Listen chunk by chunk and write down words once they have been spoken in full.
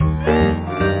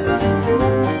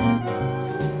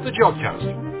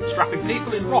JodCast, strapping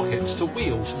people in rockets to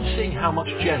wheels and seeing how much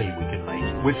jelly we can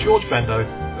make. With George Bendo,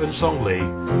 Eun-Song Lee,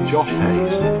 Josh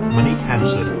Hayes, Monique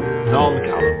Henson, Niall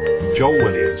McCallum, Joel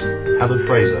Williams, Helen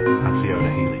Fraser and Fiona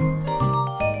Healy.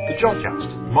 The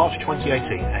JodCast, March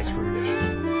 2018 Extra Edition.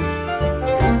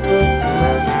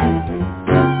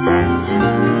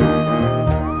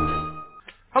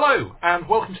 Hello and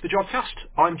welcome to the JodCast.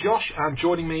 I'm Josh and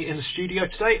joining me in the studio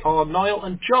today are Niall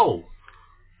and Joel.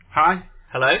 Hi.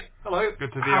 Hello. Hello.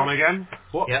 Good to be on again.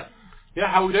 What? Yeah. Yeah,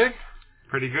 how are we doing?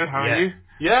 Pretty good. How are you?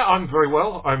 Yeah, I'm very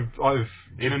well. I've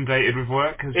inundated with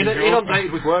work as usual.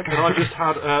 Inundated with work, and I just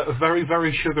had a very,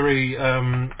 very sugary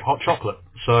hot chocolate.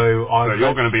 So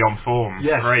you're going to be on form.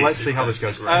 Yes, Great. Let's see how this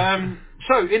goes.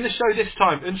 So, in the show this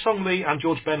time, Eun-Song Lee and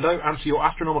George Bendo answer your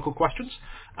astronomical questions,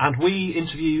 and we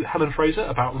interview Helen Fraser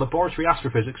about laboratory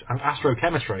astrophysics and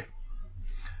astrochemistry.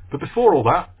 But before all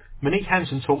that, Monique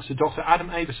Henson talks to Dr.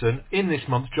 Adam Avison in this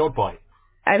month's JodBite.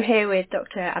 I'm here with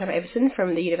Dr. Adam Avison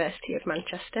from the University of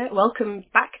Manchester. Welcome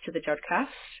back to the JodCast.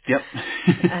 Yep.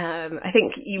 I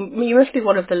think you must be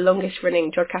one of the longest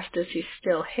running JodCasters who's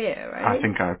still here, right? I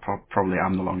think I probably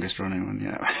am the longest running one,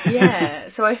 yeah. Yeah,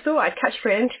 so I thought I'd catch you for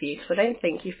an interview, because I don't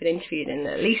think you've been interviewed in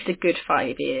at least a good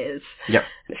 5 years. Yep.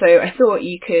 So I thought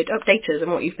you could update us on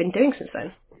what you've been doing since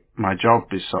then. My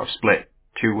job is sort of split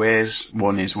two ways.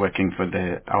 One is working for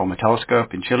the ALMA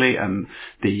telescope in Chile, and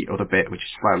the other bit, which is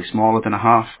slightly smaller than a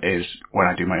half, is when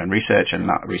I do my own research, and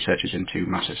that research is into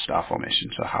massive star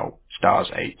formation, so how stars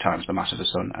 8 times the mass of the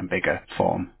sun and bigger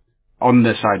form. On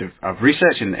the side of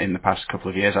research, in the past couple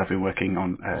of years, I've been working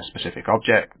on a specific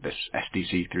object, this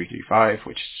SDC-335,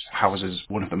 which houses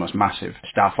one of the most massive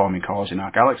star-forming cores in our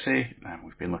galaxy. And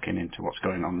we've been looking into what's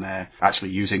going on there,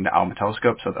 actually using the ALMA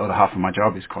telescope, so the other half of my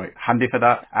job is quite handy for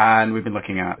that. And we've been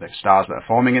looking at the stars that are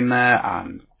forming in there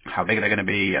and how big they're going to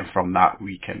be, and from that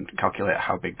we can calculate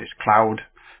how big this cloud,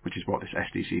 which is what this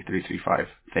SDC-335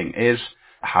 thing is,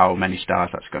 how many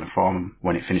stars that's going to form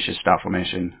when it finishes star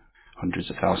formation hundreds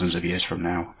of thousands of years from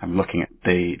now. I'm looking at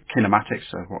the kinematics,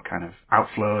 so what kind of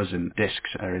outflows and disks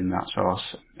are in that source,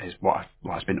 is what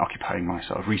has been occupying my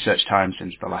sort of research time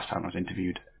since the last time I was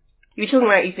interviewed. You were talking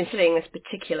about you've been studying this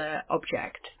particular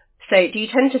object. So do you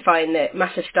tend to find that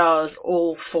massive stars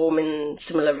all form in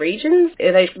similar regions?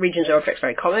 Are those regions or objects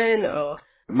very common, or...?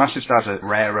 Massive stars are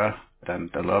rarer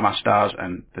than the low mass stars,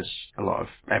 and there's a lot of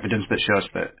evidence that shows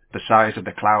that the size of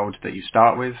the cloud that you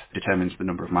start with determines the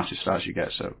number of massive stars you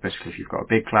get. So basically, if you've got a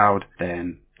big cloud,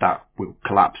 then that will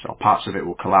collapse, or parts of it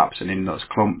will collapse, and in those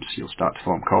clumps you'll start to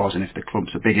form cores, and if the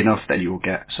clumps are big enough, then you will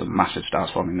get some massive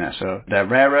stars forming there. So they're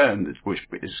rarer, and which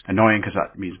is annoying because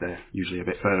that means they're usually a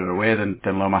bit further away than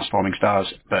low mass forming stars,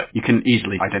 but you can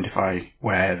easily identify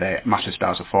where the massive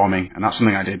stars are forming, and that's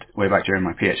something I did way back during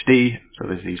my PhD. So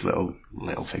there's these little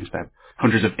things there,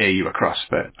 hundreds of AU across,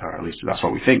 or at least that's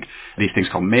what we think. These things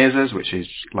called masers, which is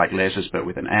like lasers but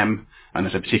with an M, and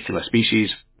there's a particular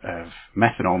species of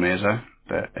methanol maser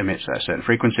that emits at a certain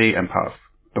frequency, and part of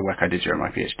the work I did during my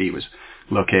PhD was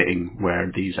locating where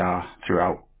these are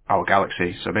throughout our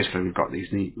galaxy. So basically we've got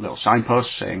these neat little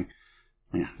signposts saying,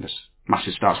 there's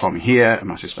massive stars forming here, and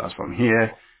massive stars forming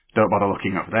here. Don't bother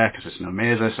looking up there because there's no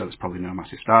maser, so there's probably no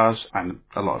massive stars. And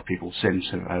a lot of people since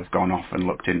have gone off and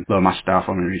looked in low mass star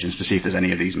forming regions to see if there's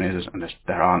any of these masers, and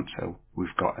there aren't. So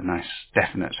we've got a nice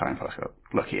definite signpost.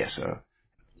 Look here. So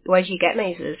where do you get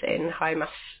masers in high mass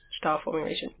star forming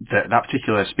region? That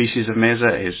particular species of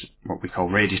maser is what we call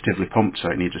radiatively pumped, so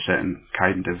it needs a certain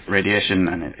kind of radiation,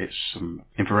 and it's some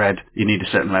infrared. You need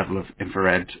a certain level of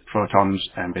infrared photons,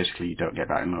 and basically you don't get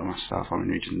that in low mass star forming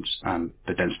regions, and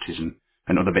the densities and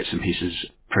other bits and pieces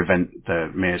prevent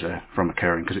the maser from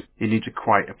occurring, because it needs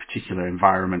quite a particular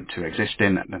environment to exist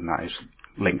in, and that is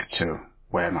linked to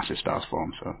where massive stars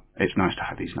form. So it's nice to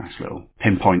have these nice little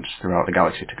pinpoints throughout the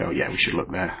galaxy to go, we should look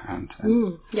there.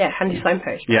 Handy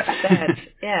signpost. Yeah.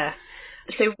 Yeah.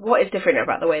 So what is different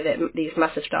about the way that these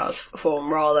massive stars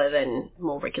form rather than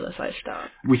more regular sized stars?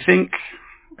 We think,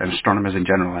 and astronomers in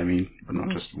general, but not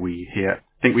just we here,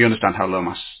 think we understand how low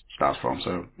mass stars form.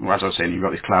 So as I was saying, you've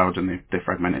got these clouds and they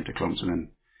fragment into clumps, and then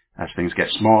as things get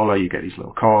smaller, you get these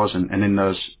little cores, and in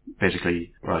those,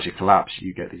 basically, as you collapse,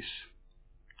 you get these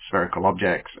spherical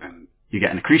objects, and you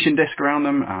get an accretion disk around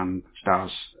them, and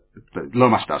the low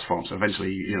mass stars form. So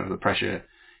eventually, the pressure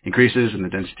increases and the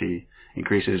density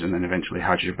increases, and then eventually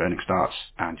hydrogen burning starts,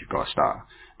 and you've got a star.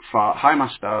 For high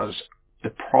mass stars,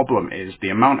 the problem is the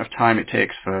amount of time it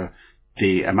takes for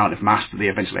the amount of mass that they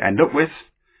eventually end up with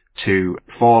to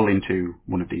fall into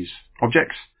one of these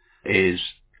objects is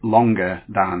longer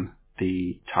than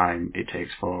the time it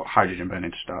takes for hydrogen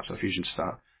burning to start, so fusion to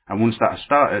start. And once that has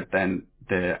started, then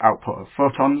the output of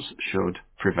photons should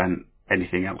prevent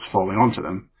anything else falling onto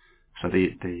them. So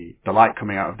the light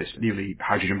coming out of this newly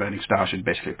hydrogen-burning star should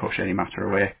basically push any matter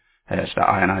away, start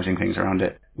ionizing things around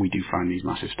it. We do find these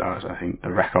massive stars. I think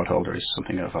the record holder is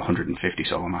something of 150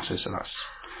 solar masses, so that's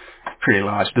pretty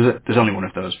large. There's only one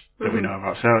of those that we know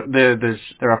about. So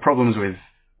there are problems with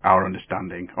our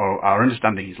understanding, or our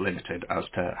understanding is limited as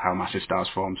to how massive stars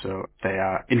form. So they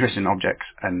are interesting objects,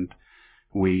 and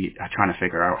we are trying to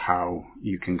figure out how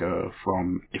you can go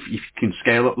from, if you can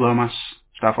scale up low mass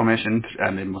star formation,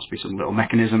 and there must be some little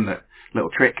mechanism, little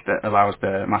trick that allows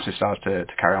the massive stars to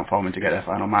carry on forming to get their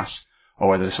final mass, or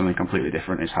whether there's something completely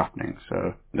different is happening.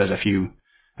 So there's a few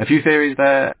theories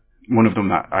there. One of them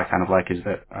that I kind of like is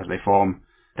that as they form,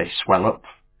 they swell up,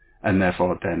 and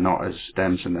therefore they're not as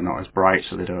dense and they're not as bright,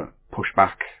 so they don't push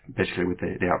back basically with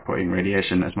the outputting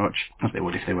radiation as much as they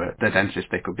would if they were the densest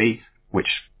they could be, which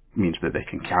means that they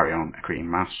can carry on accreting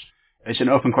mass. It's an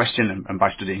open question, and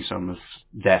by studying some of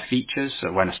their features,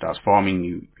 so when a star's forming,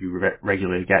 you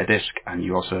regularly get a disk, and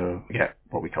you also get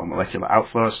what we call molecular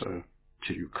outflow, so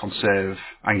to conserve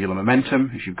angular momentum,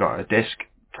 if you've got a disk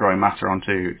throwing matter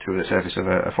onto the surface of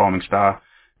a forming star,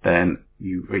 then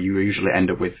you usually end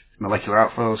up with molecular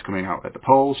outflows coming out at the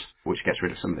poles, which gets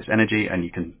rid of some of this energy, and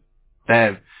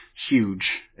they're huge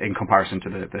in comparison to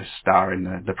the star in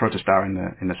the protostar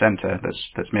in the center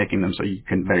that's making them. So you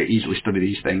can very easily study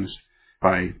these things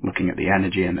by looking at the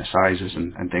energy and the sizes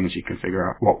and things. You can figure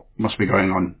out what must be going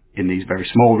on in these very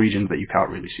small regions that you can't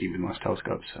really see with most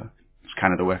telescopes. So it's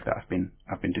kind of the work that I've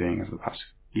been doing over the past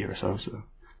year or so. So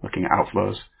looking at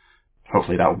outflows.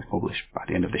 Hopefully that will be published by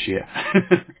the end of this year.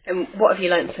 And what have you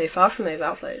learned so far from those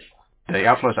outflows? The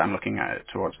outflows that I'm looking at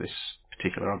towards this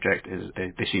particular object is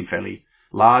they seem fairly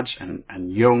large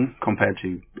and young compared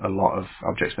to a lot of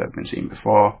objects that have been seen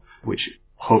before, which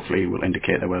hopefully will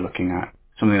indicate that we're looking at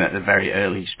something at the very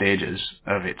early stages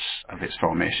of its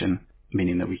formation,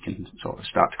 meaning that we can sort of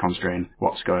start to constrain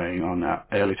what's going on at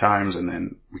early times, and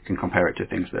then we can compare it to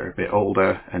things that are a bit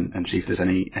older and see if there's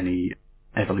any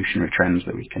evolutionary trends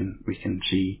that we can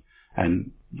see,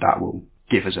 and that will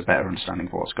give us a better understanding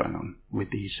of what's going on with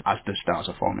these as the stars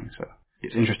are forming. So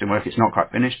it's interesting work. It's not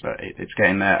quite finished, but it's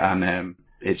getting there, and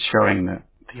it's showing that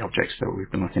the objects that we've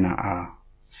been looking at are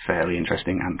fairly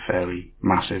interesting and fairly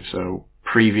massive. So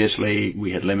previously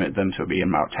we had limited them to being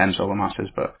about 10 solar masses,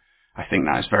 but I think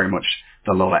that is very much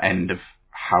the lower end of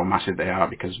how massive they are,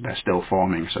 because they're still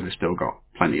forming, so they've still got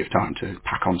plenty of time to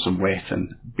pack on some weight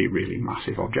and be really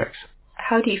massive objects.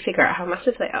 How do you figure out how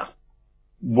massive they are?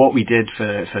 What we did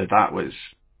for that was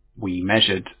we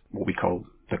measured what we call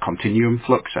the continuum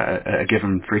flux at a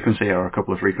given frequency or a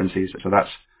couple of frequencies. So that's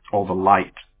all the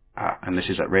light, and this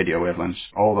is at radio wavelengths,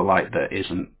 all the light that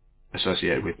isn't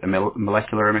associated with a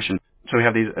molecular emission. So we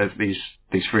have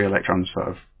these free electrons sort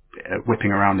of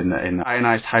whipping around in the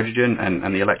ionized hydrogen,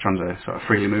 and the electrons are sort of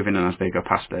freely moving, and as they go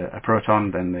past a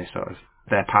proton, then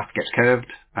their path gets curved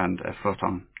and a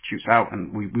photon shoots out.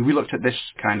 And we looked at this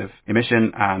kind of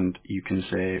emission, and you can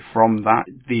say from that,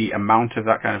 the amount of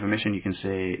that kind of emission, you can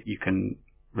say you can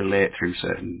relate through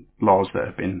certain laws that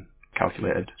have been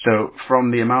calculated. So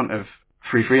from the amount of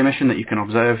free emission that you can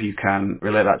observe, you can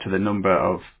relate that to the number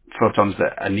of photons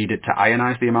that are needed to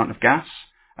ionize the amount of gas.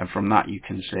 And from that, you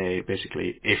can say,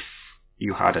 basically, if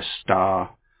you had a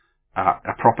star,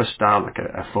 a proper star, like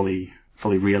a fully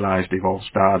realized evolved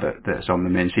star that's on the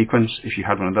main sequence, if you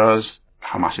had one of those,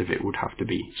 how massive it would have to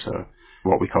be. So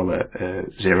what we call a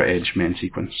zero-age main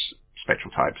sequence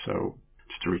spectral type. So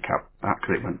just to recap that,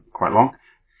 because it went quite long.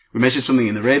 We measured something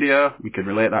in the radio, we could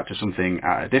relate that to something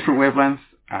at a different wavelength,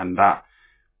 and that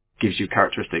gives you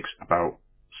characteristics about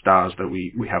stars that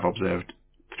we have observed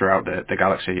throughout the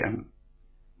galaxy. And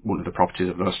one of the properties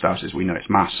of those stars is we know its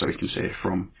mass, so we can say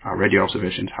from our radio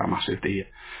observations how massive the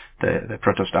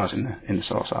protostars in the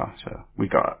source are. So we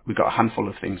got a handful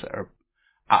of things that are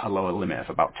at a lower limit of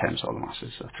about 10 solar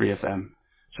masses, so 3 of them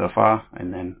so far,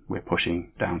 and then we're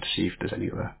pushing down to see if there's any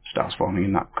other stars forming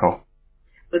in that core.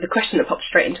 Well, the question that pops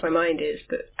straight into my mind is,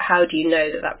 but how do you know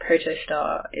that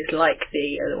protostar is like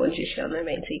the other ones you see on their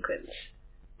main sequence?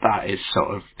 That is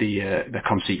sort of the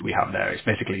conceit we have there. It's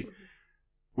basically,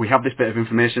 we have this bit of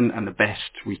information, and the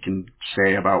best we can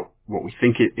say about what we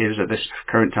think it is at this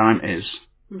current time is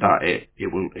that it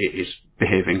is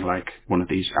behaving like one of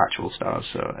these actual stars.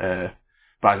 So,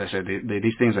 but as I said,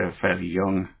 these things are fairly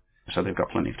young, so they've got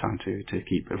plenty of time to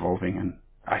keep evolving. And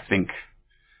I think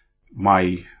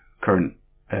my current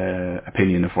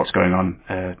opinion of what's going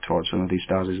on towards some of these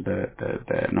stars is that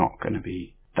they're not going to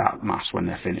be that mass when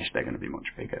they're finished. They're going to be much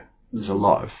bigger. There's a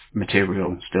lot of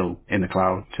material still in the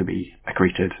cloud to be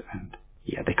accreted, and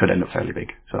yeah, they could end up fairly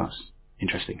big. So that's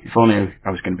interesting. If only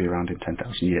I was going to be around in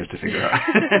 10,000 years to figure out.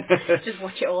 Just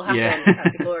watch it all happen. Yeah.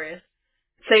 That'd be glorious.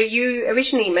 So you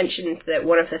originally mentioned that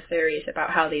one of the theories about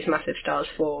how these massive stars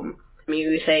form, you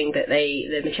were saying that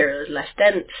the material is less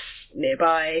dense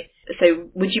nearby. So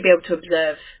would you be able to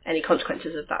observe any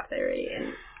consequences of that theory,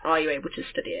 and are you able to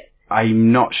study it?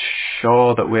 I'm not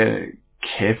sure that we're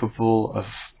capable of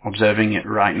observing it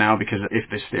right now, because if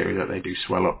this theory that they do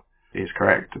swell up is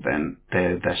correct, then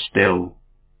they're still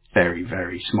very,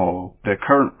 very small. The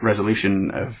current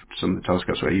resolution of some of the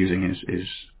telescopes we're using is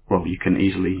well, you can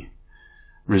easily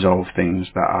resolve things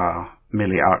that are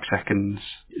milli-arc seconds,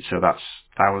 so that's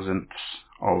thousandths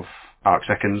of arc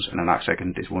seconds, and an arc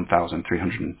second is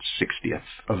 1,360th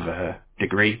of a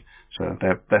degree. So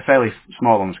they're fairly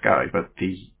small on the sky, but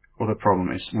the other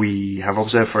problem is we have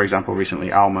observed, for example,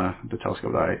 recently ALMA, the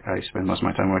telescope that I spend most of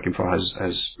my time working for,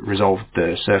 has resolved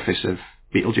the surface of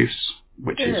Betelgeuse,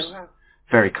 which is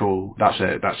very cool. That's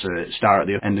a star at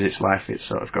the end of its life. It's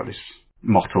sort of got this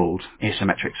mottled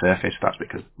asymmetric surface. That's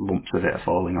because lumps of it are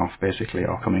falling off, basically,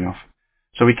 or coming off.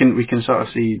 So we can sort of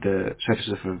see the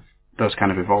surfaces of those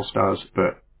kind of evolved stars,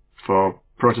 but for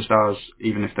protostars,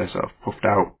 even if they're sort of puffed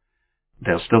out,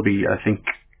 they'll still be, I think,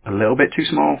 a little bit too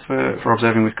small for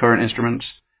observing with current instruments.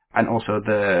 And also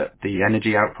the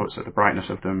energy outputs, so the brightness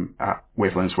of them at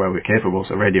wavelengths where we're capable,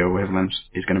 so radio wavelengths,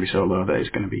 is going to be so low that it's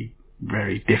going to be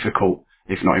very difficult,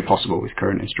 if not impossible, with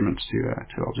current instruments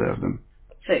to observe them.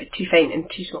 So too faint and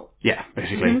too small. Yeah,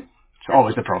 basically. Mm-hmm. It's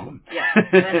always the problem. Yeah.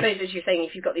 And I suppose, as you're saying,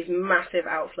 if you've got these massive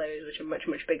outflows, which are much,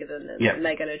 much bigger than them, then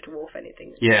they're going to dwarf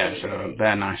anything. Yeah, so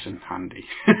they're nice and handy.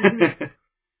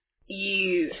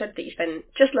 You said that you spend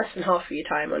just less than half of your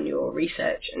time on your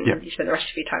research, and you spend the rest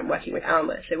of your time working with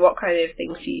ALMA. So what kind of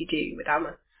things do you do with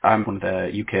ALMA? I'm one of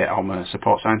the UK ALMA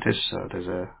support scientists, so there's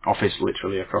an office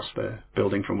literally across the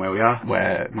building from where we are,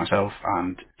 where myself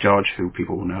and George, who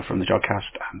people will know from the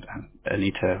JodCast, and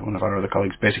Anita, one of our other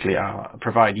colleagues, basically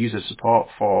provide user support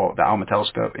for the ALMA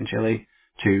telescope in Chile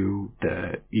to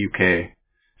the UK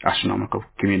astronomical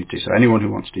community. So anyone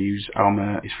who wants to use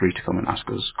ALMA is free to come and ask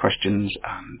us questions,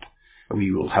 and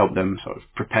we will help them sort of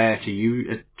prepare to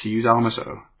use ALMA.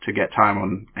 So to get time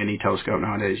on any telescope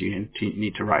nowadays, you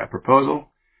need to write a proposal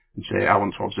and say, I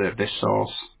want to observe this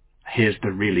source. Here's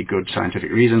the really good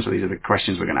scientific reasons. So these are the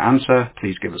questions we're going to answer.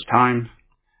 Please give us time.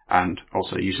 And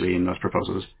also usually in those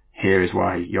proposals, here is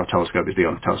why your telescope is the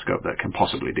only telescope that can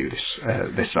possibly do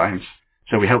this science.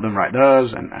 So we help them write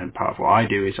those, and part of what I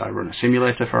do is I run a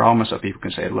simulator for ALMA, so people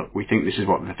can say, look, we think this is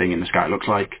what the thing in the sky looks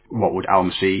like. What would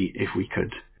ALMA see if we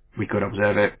could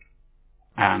observe it?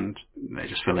 And they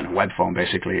just fill in a web form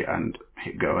basically, and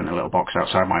hit go in a little box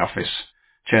outside my office,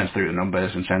 churns through the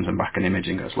numbers and sends them back an image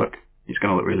and goes, look, it's going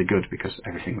to look really good because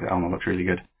everything with ALMA looks really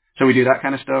good. So we do that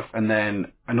kind of stuff. And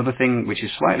then another thing which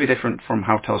is slightly different from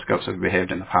how telescopes have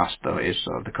behaved in the past, though, is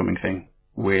sort of the coming thing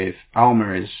with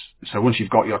ALMA is, so once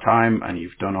you've got your time and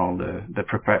you've done all the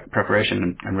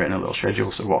preparation and written a little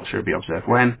schedule, so what should be observed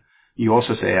when, you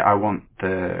also say, I want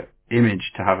the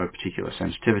image to have a particular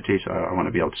sensitivity, so I want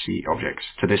to be able to see objects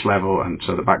to this level, and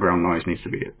so the background noise needs to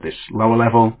be at this lower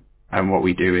level. And what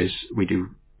we do is we do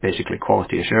basically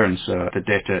quality assurance. So the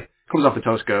data comes off the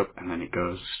telescope, and then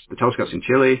the telescope's in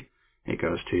Chile, it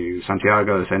goes to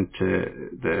Santiago, sent to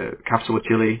the capital of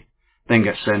Chile, then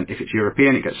gets sent, if it's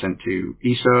European, it gets sent to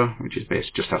ESO, which is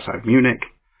based just outside Munich,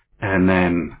 and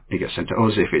then it gets sent to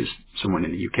us if it's someone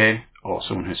in the UK, or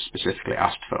someone who's specifically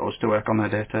asked for us to work on their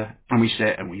data. And we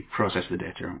sit and we process the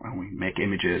data, and we make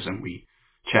images, and we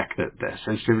check that the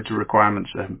sensitivity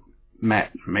requirements are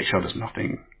met, make sure there's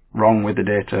nothing wrong with the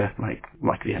data, like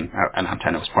an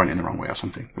antenna was pointing the wrong way or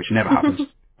something, which never happens.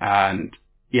 And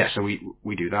so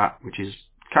we do that, which is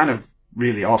kind of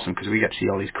really awesome because we get to see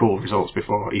all these cool results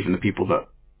before even the people that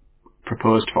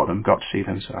proposed for them got to see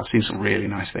them. So I've seen some really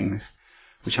nice things,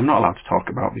 which I'm not allowed to talk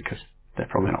about because they're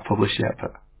probably not published yet,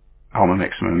 but ALMA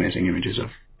makes some amazing images of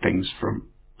things from,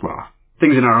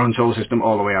 things in our own solar system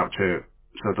all the way out to,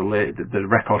 so the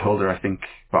record holder, I think,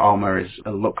 for ALMA is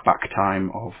a look-back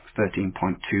time of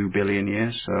 13.2 billion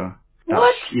years, so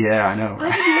what? Yeah, I know.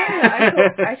 I didn't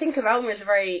know. I think of ALMA as a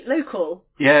very local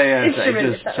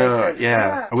instrument.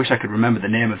 I wish I could remember the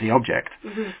name of the object,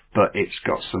 but it's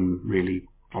got some really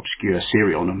obscure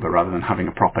serial number rather than having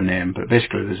a proper name. But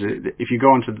basically, if you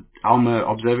go onto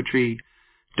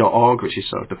almaobservatory.org, which is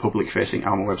sort of the public-facing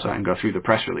ALMA website, and go through the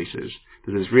press releases,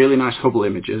 there's really nice Hubble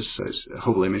images. So it's a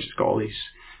Hubble image. It's got all these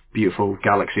beautiful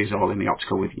galaxies all in the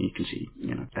optical with you can see,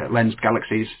 lensed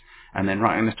galaxies. And then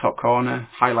right in the top corner,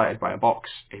 highlighted by a box,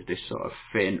 is this sort of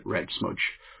faint red smudge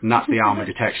and that's the ALMA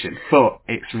detection. But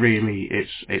it's really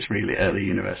early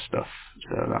universe stuff.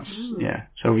 So that's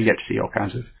So we get to see all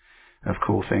kinds of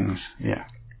cool things. Yeah.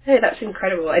 Hey, that's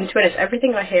incredible. And to be honest,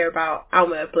 everything I hear about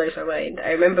ALMA blows my mind.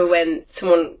 I remember when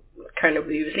someone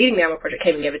who was leading the ALMA project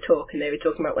came and gave a talk, and they were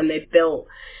talking about when they built,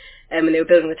 when they were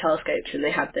building the telescopes and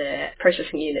they had the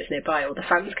processing units nearby, all the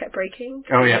fans kept breaking.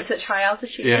 Oh, yeah. At such high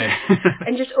altitude. Yeah.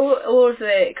 And just all of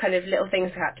the kind of little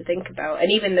things I had to think about.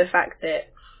 And even the fact that,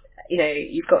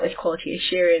 you've got this quality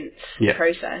assurance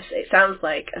process. It sounds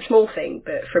like a small thing,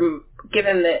 but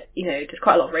given that, there's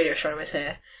quite a lot of radio astronomers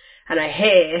here, and I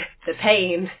hear the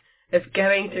pain of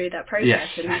going through that process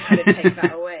and you kind of take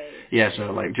that away. Yeah,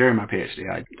 so like during my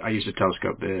PhD, I used a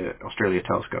telescope, the Australia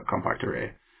Telescope Compact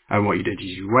Array, and what you did is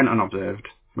you went unobserved,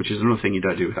 which is another thing you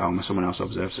don't do with ALMA. Someone else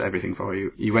observes everything for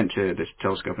you. You went to this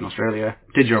telescope in Australia,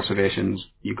 did your observations,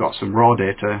 you got some raw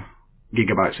data,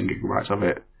 gigabytes and gigabytes of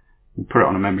it, you put it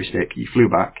on a memory stick, you flew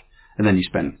back, and then you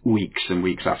spent weeks and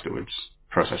weeks afterwards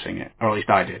processing it, or at least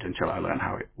I did until I learned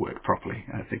how it worked properly.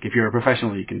 I think if you're a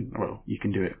professional, you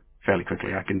can do it fairly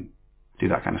quickly. I can do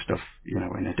that kind of stuff,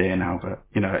 in a day now, but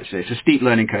it's a steep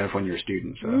learning curve when you're a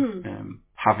student. So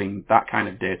having that kind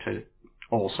of data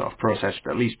all sort of processed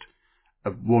at least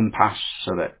one pass,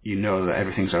 so that that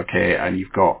everything's okay, and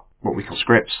you've got what we call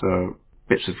scripts, so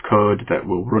bits of code that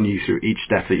will run you through each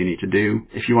step that you need to do.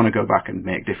 If you want to go back and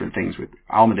make different things with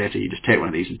ALMA data, you just take one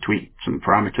of these and tweak some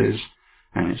parameters.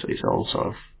 And it's all sort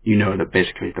of, that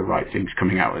basically the right thing's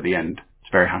coming out at the end.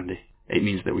 It's very handy. It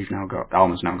means that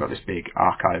ALMA's now got this big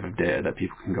archive of data that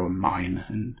people can go and mine,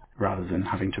 and rather than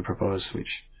having to propose, which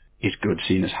is good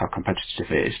seeing as how competitive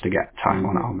it is to get time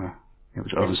on ALMA. It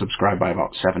was oversubscribed by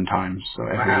about 7 times. So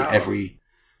every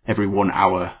 1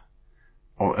 hour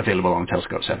available on the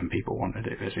telescope, 7 people wanted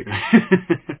it, basically.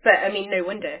 But, no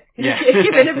wonder. Yeah.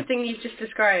 Given everything you've just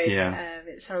described,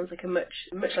 it sounds like a much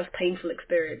less painful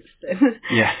experience than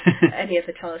any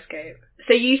other telescope.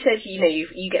 So you said,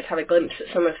 you get to have a glimpse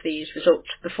at some of these results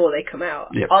before they come out.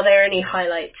 Yep. Are there any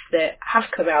highlights that have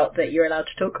come out that you're allowed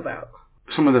to talk about?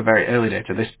 Some of the very early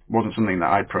data, this wasn't something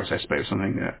that I'd processed, but it was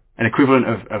something that, an equivalent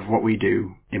of what we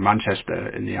do in Manchester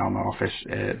in the ALMA office,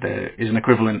 there is an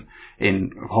equivalent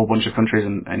in a whole bunch of countries,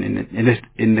 and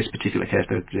in this particular case,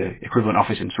 the equivalent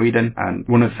office in Sweden. And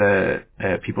one of the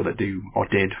people that do, or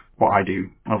did, what I do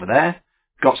over there,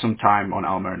 got some time on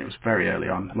ALMA, and it was very early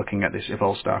on, looking at this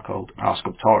evolved star called R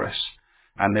Sculptoris.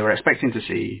 And they were expecting to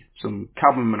see some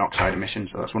carbon monoxide emissions.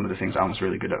 So that's one of the things ALMA's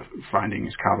really good at finding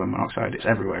is carbon monoxide. It's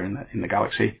everywhere in the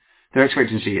galaxy. They're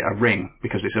expecting to see a ring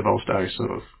because this evolved star is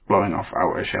sort of blowing off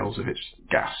outer shells of its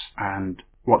gas. And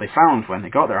what they found when they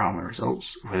got their ALMA results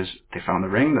was they found the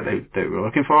ring that they were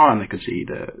looking for, and they could see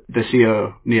the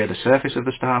CO near the surface of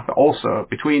the star, but also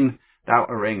between the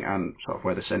outer ring and sort of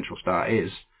where the central star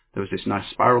is, there was this nice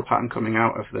spiral pattern coming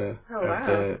out of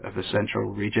the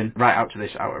central region right out to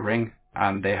this outer ring.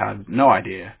 And they had no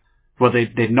idea. Well,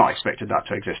 they'd not expected that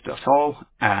to exist at all,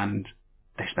 and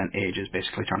they spent ages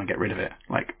basically trying to get rid of it.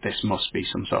 Like, this must be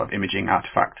some sort of imaging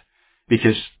artifact.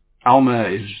 Because ALMA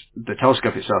the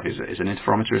telescope itself is an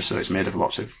interferometer, so it's made of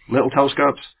lots of little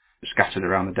telescopes scattered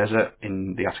around the desert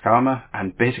in the Atacama,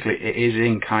 and basically it is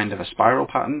in kind of a spiral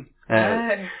pattern.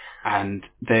 And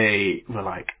they were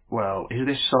like, well, is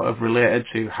this sort of related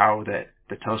to how the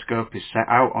telescope is set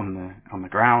out on the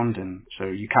ground? And so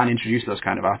you can introduce those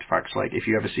kind of artifacts. Like if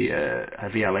you ever see a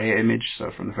VLA image,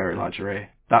 so from the Very Large Array,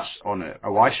 that's on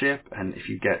a Y shape, and if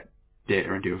you get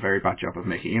data and do a very bad job of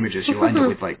making images, you'll end up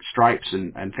with like stripes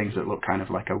and things that look kind of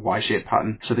like a Y-shaped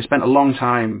pattern. So they spent a long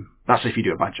time, that's if you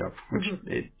do a bad job, which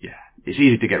it's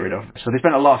easy to get rid of. So they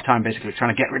spent a lot of time basically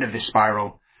trying to get rid of this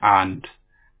spiral, and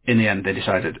in the end they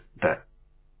decided that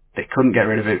they couldn't get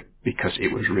rid of it because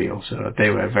it was real. So they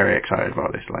were very excited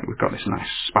about this. Like, we've got this nice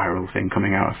spiral thing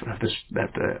coming out of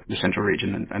the central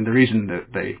region. And the reason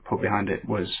that they put behind it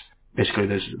was basically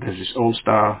there's this old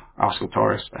star, R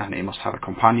Sculptoris, and it must have a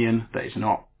companion that is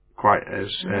not quite as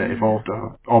evolved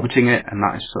or orbiting it, and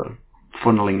that is sort of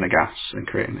funneling the gas and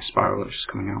creating this spiral that's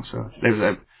coming out. So there was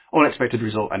an unexpected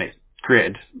result, and it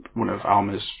created one of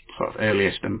ALMA's sort of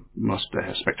earliest and most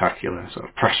spectacular sort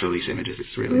of press release images.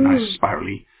 It's really nice,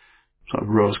 spirally, sort of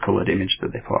rose-coloured image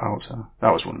that they put out. So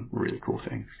that was one really cool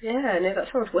thing. Yeah, no, that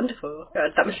sounds wonderful.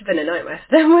 God, that must have been a nightmare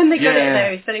for them when they got it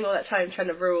there, spending all that time trying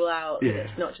to rule out that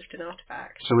it's not just an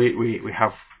artifact. So we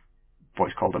have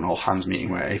what's called an all-hands meeting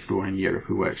where everyone in Europe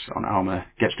who works on ALMA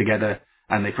gets together,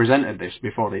 and they presented this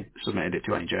before they submitted it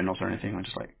to any journals or anything. I'm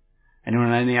just like, anyone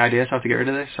have any ideas how to get rid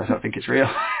of this? I don't think it's real.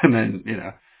 And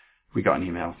then, we got an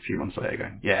email a few months later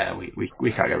going,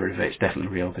 we can't get rid of it. It's definitely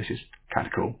real. This is kind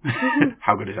of cool.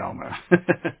 How good is ALMA?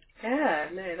 Yeah,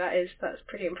 no, that's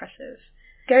pretty impressive.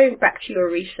 Going back to your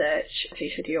research, so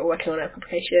you said you're working on a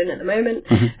publication at the moment,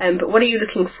 but what are you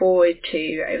looking forward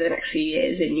to over the next few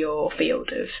years in your field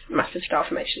of massive star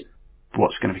formation?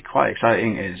 What's going to be quite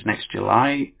exciting is next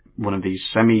July, one of these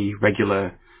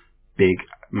semi-regular big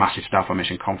massive star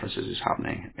formation conferences is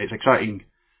happening. It's exciting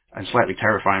and slightly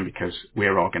terrifying because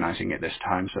we're organising it this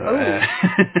time, so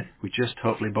we just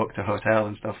hopefully booked a hotel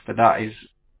and stuff, but that is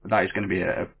going to be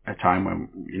a time when,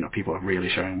 people are really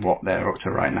showing what they're up to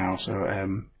right now. So,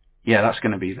 that's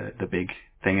going to be the big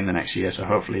thing in the next year. So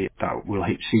hopefully that we'll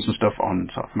see some stuff on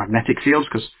sort of magnetic fields,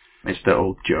 because it's the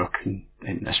old joke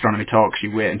in astronomy talks,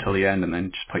 you wait until the end and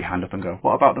then just put your hand up and go,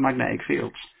 what about the magnetic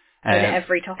fields? In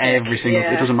every topic. Every single,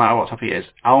 it doesn't matter what topic it is.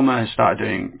 ALMA has started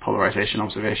doing polarization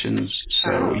observations,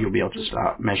 so you'll be able to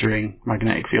start measuring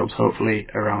magnetic fields, hopefully,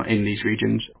 around in these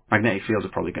regions. Magnetic fields are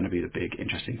probably going to be the big,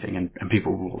 interesting thing, and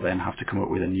people will then have to come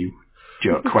up with a new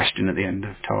joke question at the end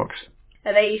of talks.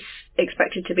 Are they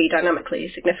expected to be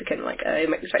dynamically significant, are they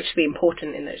expected to be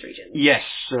important in those regions? Yes,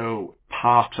 so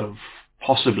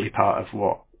possibly part of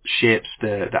what shapes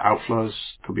the outflows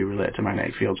could be related to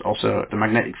magnetic fields. Also, the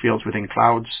magnetic fields within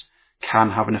clouds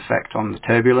can have an effect on the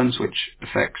turbulence, which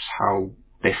affects how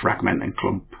they fragment and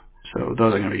clump. So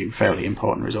those are going to be fairly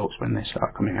important results when they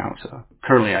start coming out. So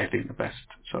currently, I think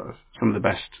some of the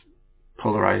best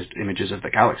polarized images of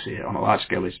the galaxy on a large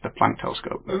scale is the Planck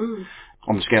telescope.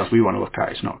 On the scales we want to look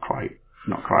at, it's not quite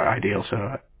ideal. So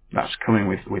that's coming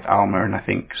with ALMA, and I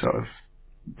think sort of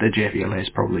the JVLA is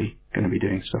probably going to be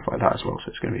doing stuff like that as well.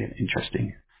 So it's going to be an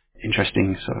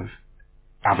interesting sort of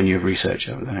avenue of research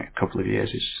over the next couple of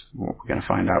years, is what we're going to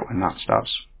find out when that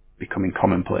starts becoming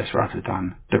commonplace rather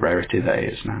than the rarity that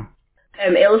it is now.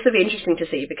 It'll also be interesting to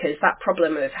see, because that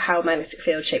problem of how magnetic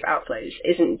fields shape outflows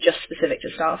isn't just specific to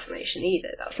star formation either.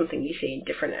 That's something you see in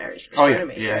different areas of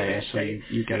astronomy. So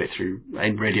you get it through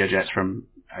in radio jets from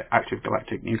active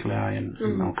galactic nuclei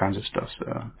and all kinds of stuff. So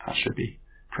that should be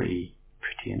pretty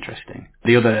interesting.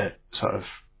 The other sort of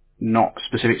not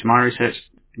specific to my research,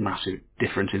 massive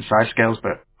difference in size scales,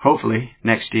 but hopefully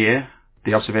next year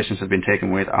the observations have been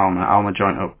taken with ALMA. ALMA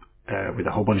joined up with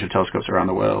a whole bunch of telescopes around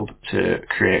the world to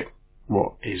create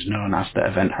what is known as the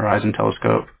Event Horizon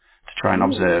Telescope, to try and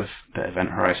observe the event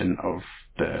horizon of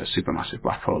the supermassive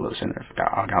black hole at the centre of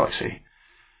our galaxy.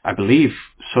 I believe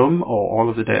some or all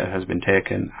of the data has been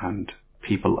taken, and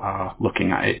people are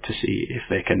looking at it to see if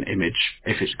they can image,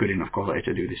 if it's good enough quality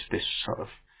to do this sort of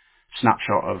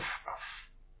snapshot of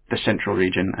the central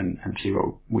region and see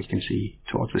what we can see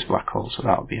towards this black hole. So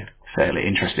that'll be a fairly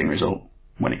interesting result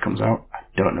when it comes out. I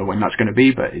don't know when that's going to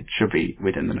be, but it should be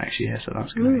within the next year. So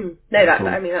that's going to be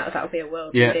that'll be a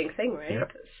world-leading thing, right? Yeah.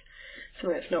 That's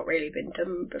something that's not really been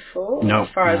done before, as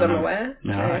far as I'm aware.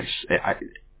 No,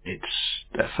 it's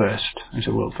a first. It's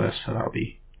a world first, so that'll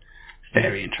be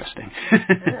very interesting.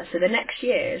 So the next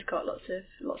year has got lots to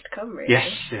come, really. Yes,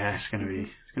 it's going to be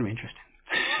interesting.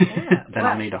 Yeah, then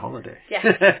I'll need a holiday. Yeah,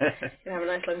 you'll have a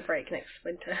nice long break next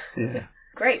winter. Yeah.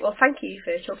 Great. Well, thank you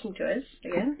for talking to us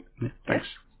again. Yeah, thanks.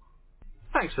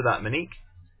 Thanks for that, Monique.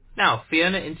 Now,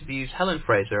 Fiona interviews Helen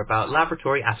Fraser about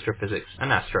laboratory astrophysics and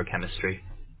astrochemistry.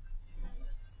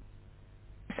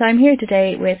 So I'm here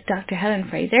today with Dr. Helen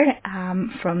Fraser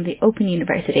from the Open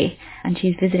University, and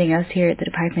she's visiting us here at the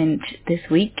department this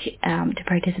week to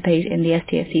participate in the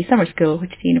STFC Summer School,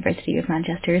 which the University of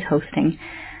Manchester is hosting.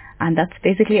 And that's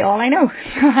basically all I know.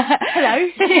 Hello.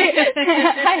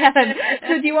 Hi, Helen.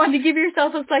 So do you want to give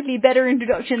yourself a slightly better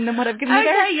introduction than what I've given you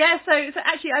there? Okay, yeah. So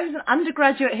actually I was an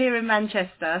undergraduate here in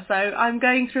Manchester, so I'm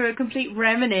going through a complete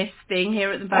reminisce thing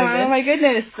here at the moment. Oh my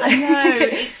goodness. I know.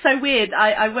 It's so weird.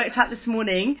 I worked out this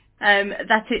morning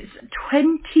that it's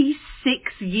 26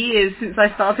 years since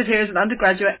I started here as an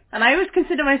undergraduate, and I always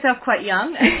consider myself quite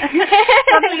young.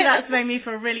 Suddenly that's made me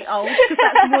feel really old, because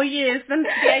that's more years than the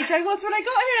age I was when I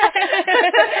got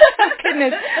here.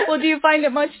 Goodness. Well, do you find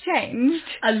it much changed?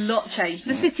 A lot changed.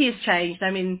 The city has changed.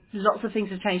 I mean, lots of things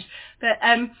have changed. But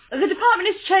the department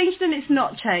has changed and it's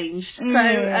not changed.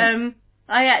 So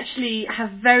I actually have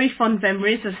very fond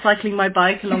memories of cycling my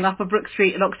bike along Upper Brook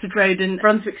Street and Oxford Road and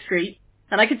Brunswick Street.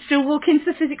 And I could still walk into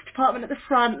the physics department at the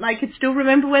front, and I could still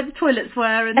remember where the toilets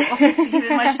were and the office to give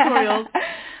my tutorials.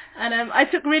 And I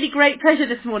took really great pleasure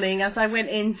this morning as I went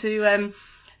in to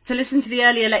listen to the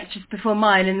earlier lectures before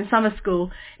mine in the summer school,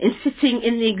 in sitting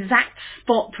in the exact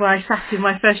spot where I sat in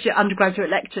my first year undergraduate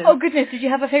lectures. Oh goodness, did you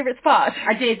have a favourite spot?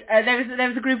 I did. There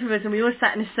was a group of us, and we all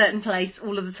sat in a certain place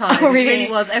all of the time. Oh really? It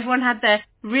really was. Everyone had their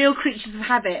real creatures of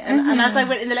habit. And as I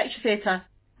went in the lecture theatre,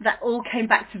 that all came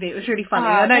back to me. It was really funny. Oh,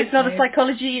 I know it's not nice. a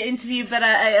psychology interview, but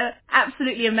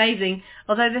absolutely amazing.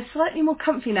 Although they're slightly more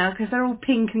comfy now because they're all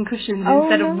pink and cushions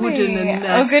instead of wooden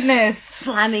and goodness,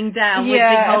 slamming down with big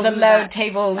yeah, holes and the in loud back.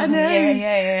 tables. I know.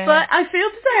 Yeah. But I feel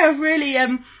today I've really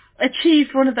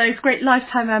achieved one of those great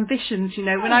lifetime ambitions. You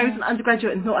know, when I was an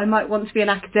undergraduate and thought I might want to be an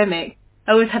academic,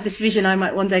 I always had this vision I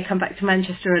might one day come back to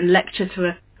Manchester and lecture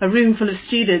to a room full of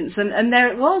students, and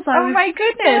there it was. My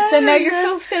goodness, and now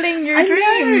you're fulfilling your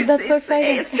dream. That's so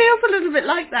exciting. It feels a little bit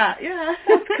like that, yeah.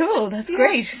 That's cool, that's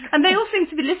great. And they all seem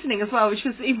to be listening as well, which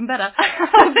was even better.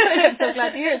 I'm so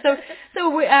glad to hear it. So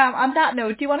on that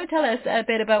note, do you want to tell us a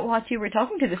bit about what you were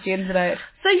talking to the students about?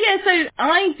 So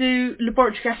I do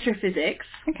laboratory astrophysics.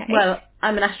 Okay. Well,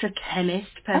 I'm an astrochemist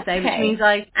per se, which means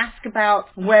I ask about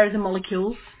where are the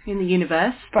molecules in the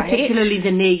universe, particularly the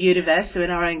near universe, so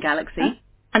in our own galaxy.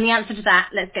 And the answer to that,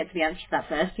 let's get to the answer to that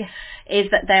first,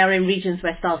 is that they are in regions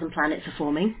where stars and planets are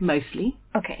forming, mostly.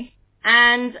 Okay.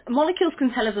 And molecules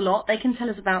can tell us a lot. They can tell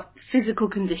us about physical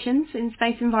conditions in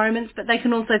space environments, but they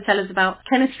can also tell us about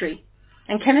chemistry.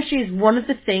 And chemistry is one of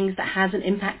the things that has an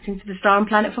impact into the star and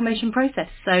planet formation process.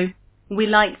 So we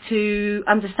like to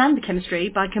understand the chemistry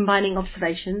by combining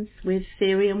observations with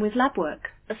theory and with lab work.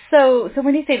 So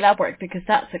when you say lab work, because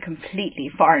that's a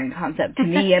completely foreign concept to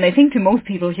me, and I think to most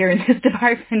people here in this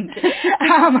department. Maybe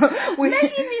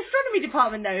in the astronomy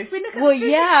department, though. If we look at the physics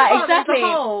department as a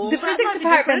whole, the physics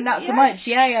department, not so much.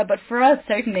 Yeah. But for us,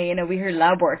 certainly, we hear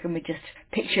lab work, and we just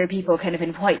picture people kind of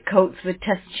in white coats with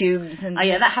test tubes. And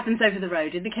that happens over the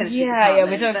road in the chemistry department.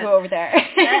 Yeah, we don't go over there.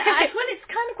 Well, it's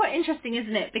kind of quite interesting,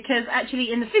 isn't it? Because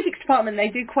actually, in the physics department, they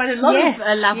do quite a lot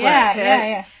of lab work.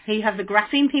 Yeah. You have the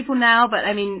graphene people now, but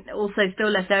also still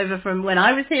left over from when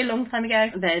I was here a long time ago.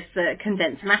 There's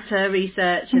condensed matter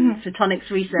research and photonics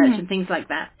research and things like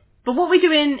that. But what we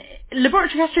do in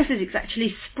laboratory astrophysics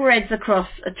actually spreads across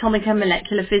atomic and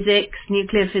molecular physics,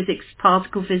 nuclear physics,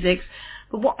 particle physics.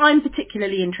 But what I'm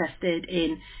particularly interested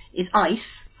in is ice.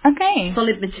 Okay.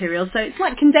 Solid material. So it's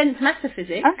like condensed matter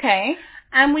physics. Okay.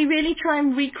 And we really try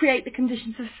and recreate the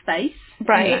conditions of space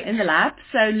in the lab.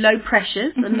 So low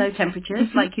pressures and low temperatures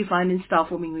like you find in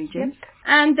star-forming regions. Yep.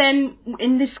 And then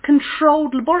in this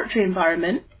controlled laboratory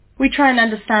environment, we try and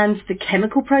understand the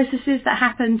chemical processes that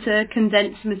happen to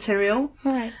condense material.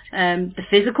 Right. The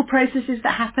physical processes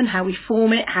that happen, how we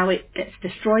form it, how it gets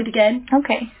destroyed again.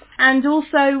 Okay. And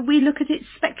also we look at its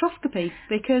spectroscopy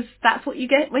because that's what you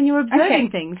get when you're observing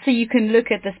things. So you can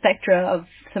look at the spectra of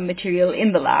some material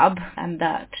in the lab, and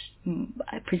that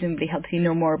presumably helps you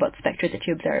know more about spectra that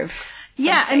you observe.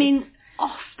 Yeah,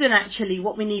 often actually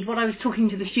what I was talking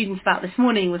to the students about this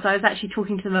morning was I was actually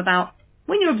talking to them about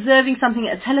when you're observing something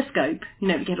at a telescope,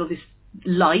 you get all this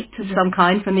light of some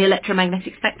kind from the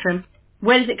electromagnetic spectrum.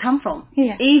 Where does it come from?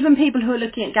 Yeah. Even people who are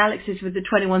looking at galaxies with the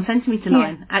 21 centimetre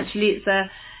line, actually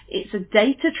it's a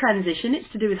data transition.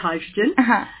 It's to do with hydrogen.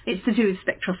 It's to do with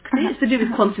spectroscopy. It's to do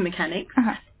with quantum mechanics.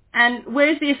 And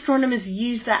whereas the astronomers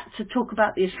use that to talk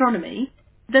about the astronomy,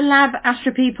 the lab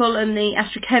astro people and the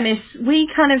astrochemists, we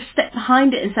kind of step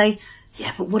behind it and say,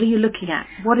 yeah, but what are you looking at?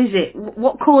 What is it?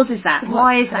 What causes that?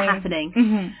 Why is that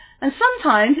happening? And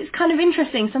sometimes it's kind of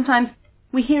interesting. Sometimes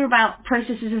we hear about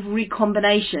processes of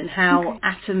recombination, how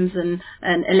atoms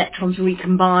and electrons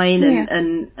recombine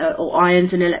or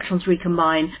ions and electrons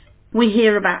recombine. We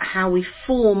hear about how we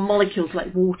form molecules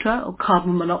like water or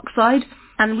carbon monoxide.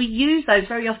 And we use those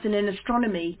very often in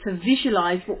astronomy to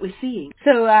visualise what we're seeing.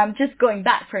 So just going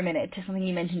back for a minute to something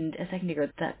you mentioned a second ago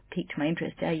that piqued my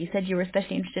interest. You said you were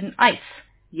especially interested in ice.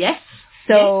 Yes.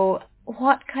 So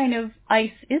what kind of ice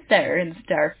is there in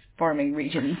star-forming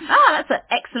regions? That's an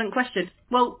excellent question.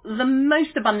 Well, the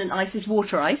most abundant ice is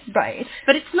water ice. Right.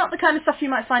 But it's not the kind of stuff you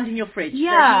might find in your fridge.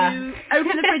 Yeah. So you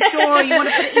open the fridge door, you want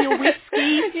to put it in your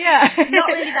whiskey. Yeah. Not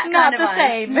really that kind of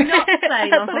ice. Not the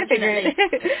same, unfortunately.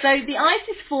 So the ice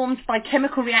is formed by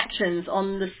chemical reactions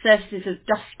on the surfaces of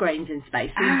dust grains in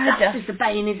space. So dust is the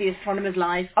bane of the astronomer's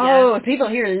life. Oh, people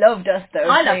here love dust though.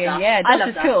 I love dust. Yeah, dust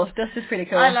is cool. Dust is pretty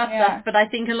cool. I love dust, but I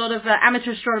think a lot of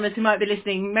amateur astronomers who might be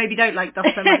listening maybe don't like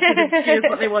dust so much because it obscures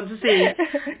what they want to see.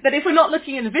 But if we're not looking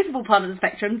in the visible part of the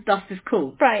spectrum, dust is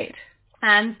cool. Right.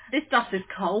 And this dust is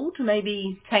cold,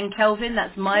 maybe 10 Kelvin,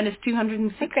 that's minus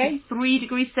 263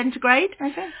 degrees centigrade.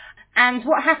 Okay. And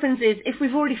what happens is, if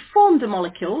we've already formed a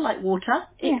molecule, like water,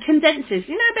 it condenses.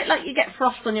 A bit like you get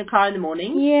frost on your car in the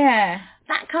morning. Yeah.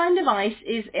 That kind of ice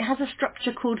it has a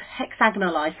structure called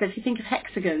hexagonal ice. So if you think of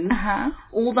hexagons,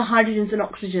 all the hydrogens and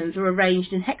oxygens are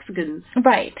arranged in hexagons.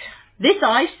 Right. This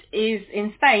ice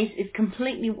in space is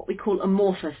completely what we call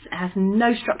amorphous. It has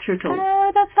no structure at all.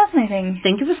 Oh, that's fascinating.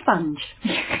 Think of a sponge.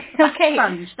 Okay. A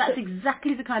sponge. That's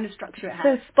exactly the kind of structure it has.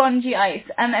 So spongy ice.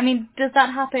 And I mean, does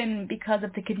that happen because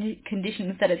of the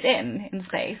conditions that it's in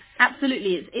space?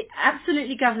 Absolutely. It's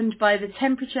absolutely governed by the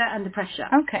temperature and the pressure.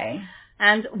 Okay.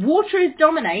 And water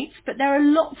dominates, but there are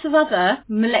lots of other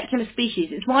molecular species.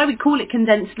 It's why we call it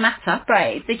condensed matter.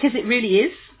 Right. Because it really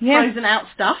is frozen out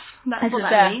stuff. That's what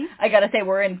that means. I gotta say,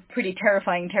 we're in pretty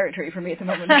terrifying territory for me at the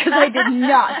moment, because I did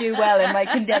not do well in my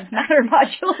condensed matter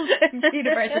modules in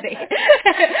university.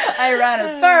 I ran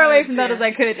as far away from that as I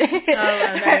could. No.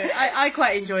 I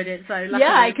quite enjoyed it, so luckily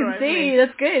I can see.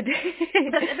 That's good.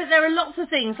 but there are lots of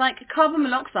things, like carbon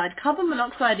monoxide. Carbon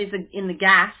monoxide is in the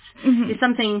gas. It's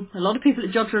something a lot of people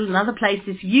at Jodrell and other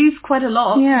places use quite a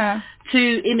lot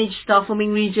to image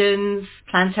star-forming regions,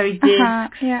 planetary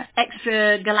disks,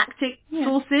 extra galactic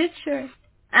sources. Sure.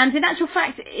 And in actual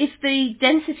fact, if the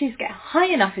densities get high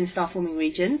enough in star-forming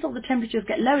regions, or the temperatures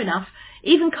get low enough,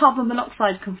 even carbon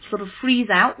monoxide can sort of freeze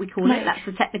out, we call it. That's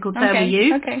the technical term we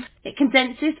use. Okay. It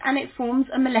condenses and it forms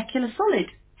a molecular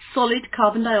solid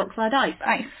carbon dioxide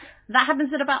ice. That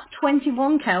happens at about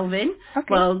 21 Kelvin. Okay.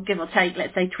 Well, give or take,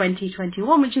 let's say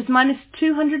 2021, which is minus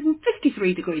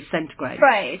 253 degrees centigrade.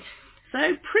 Right. So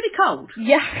pretty cold.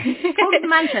 Yeah. Colder than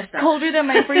Manchester. Colder than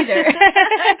my freezer.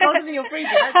 Colder than your freezer.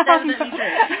 That's definitely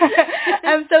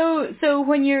true. So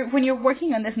when you're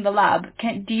working on this in the lab,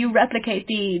 do you replicate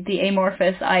the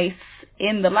amorphous ice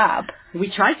in the lab? We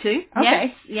try to.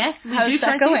 Okay. Yes. How's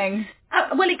that going?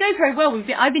 Well, it goes very well.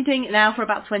 I've been doing it now for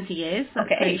about 20 years. That's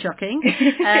pretty shocking.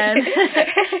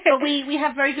 But we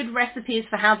have very good recipes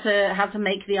for how to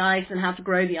make the ice and how to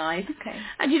grow the ice. Okay.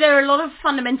 And there are a lot of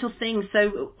fundamental things.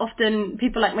 So often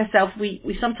people like myself,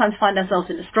 we sometimes find ourselves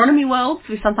in astronomy worlds,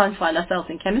 we sometimes find ourselves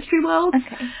in chemistry worlds,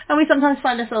 and we sometimes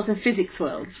find ourselves in physics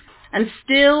worlds. And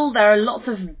still there are lots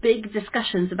of big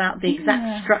discussions about the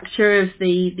exact structure of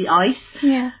the ice.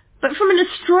 Yeah. But from an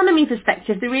astronomy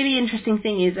perspective, the really interesting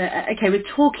thing is, we're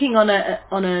talking on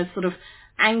a sort of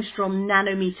angstrom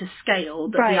nanometer scale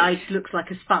that the ice looks like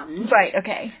a sponge. Right,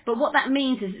 okay. But what that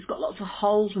means is it's got lots of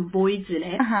holes and voids in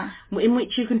it in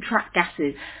which you can trap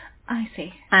gases. I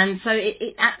see. And so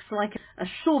it acts like an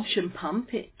absorption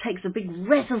pump. It takes a big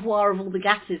reservoir of all the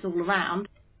gases all around.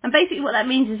 And basically what that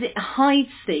means is it hides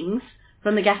things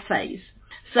from the gas phase.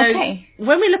 So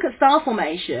when we look at star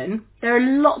formation, there are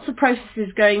lots of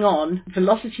processes going on.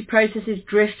 Velocity processes,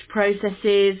 drift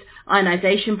processes,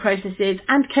 ionization processes,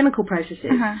 and chemical processes.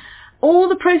 All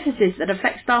the processes that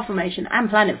affect star formation and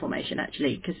planet formation,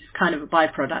 actually, because it's kind of a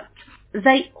byproduct,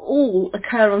 they all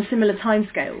occur on similar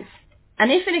timescales.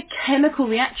 And if in a chemical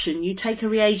reaction you take a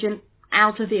reagent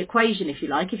out of the equation, if you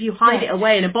like, if you hide it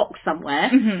away in a box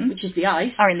somewhere, which is the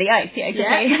ice. Or in the ice,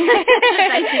 exactly.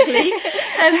 Basically.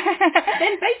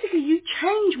 Then basically you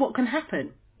change what can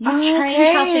happen. You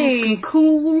change how things can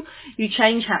cool, you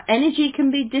change how energy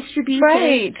can be distributed.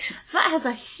 Right. So that has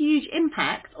a huge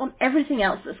impact on everything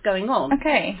else that's going on.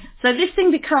 Okay. So this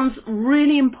thing becomes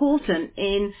really important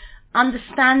in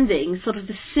understanding sort of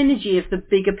the synergy of the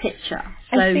bigger picture.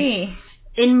 So I see.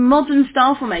 In modern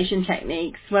star formation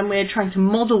techniques, when we're trying to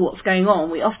model what's going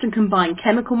on, we often combine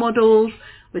chemical models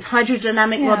with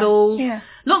hydrodynamic models.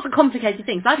 Lots of complicated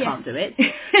things. I can't do it.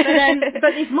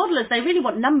 But these modelers, they really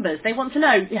want numbers. They want to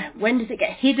know, when does it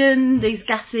get hidden, these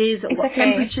gases, at what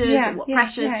temperatures, at what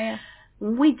pressures.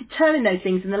 We determine those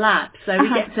things in the lab. So we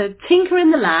get to tinker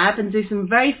in the lab and do some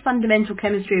very fundamental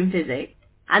chemistry and physics,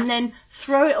 and then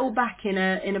throw it all back in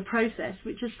a process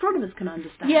which astronomers can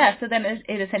understand. Yeah, so then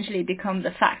it essentially becomes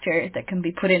a factor that can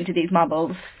be put into these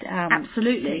models.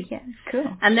 Absolutely. Yeah, cool.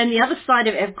 And then the other side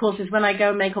of it, of course, is when I go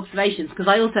and make observations, because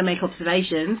I also make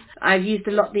observations. I've used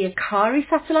a lot the Akari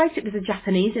satellite. It was a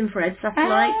Japanese infrared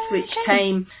satellite, which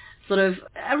came sort of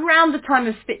around the time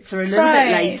of Spitzer, a little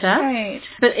bit later. Right.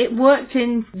 But it worked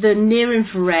in the near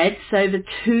infrared, so the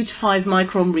 2 to 5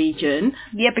 micron region.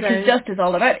 Yeah, because dust is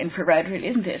all about infrared, really,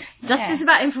 isn't it? Dust is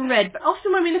about infrared, but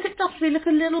often when we look at dust, we look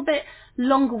a little bit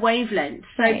longer wavelength.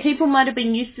 So people might have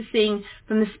been used to seeing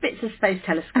from the Spitzer Space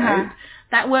Telescope,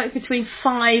 that worked between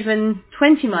 5 and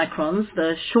 20 microns,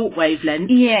 the short wavelength.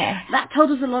 Yeah. That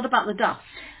told us a lot about the dust.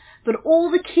 But all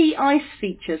the key ice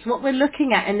features, what we're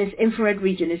looking at in this infrared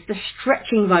region is the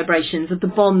stretching vibrations of the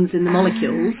bonds in the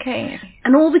molecules. Okay.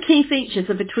 And all the key features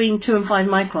are between 2 and 5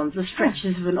 microns, the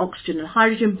stretches of an oxygen and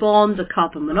hydrogen bond, a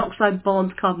carbon monoxide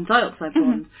bond, carbon dioxide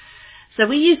bond. So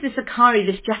we use this Akari,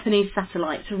 this Japanese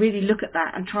satellite, to really look at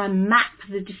that and try and map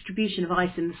the distribution of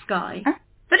ice in the sky.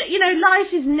 But,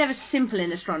 life is never simple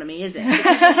in astronomy, is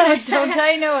it? Don't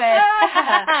I know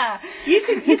it? You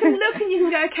can look and you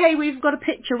can go, okay, we've got a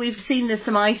picture, we've seen there's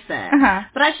some ice there. Uh-huh.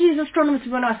 But actually, as astronomers,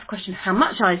 we want to ask the question, how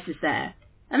much ice is there?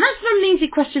 And that's not an easy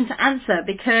question to answer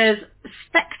because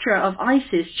spectra of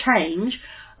ices change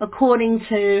according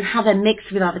to how they're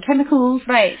mixed with other chemicals,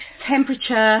 right,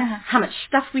 temperature, how much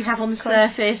stuff we have on the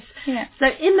surface. Yeah. So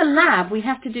in the lab, we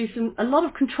have to do a lot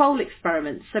of control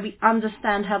experiments so we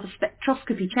understand how the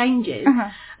spectroscopy changes.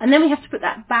 And then we have to put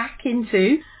that back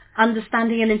into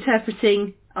understanding and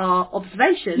interpreting our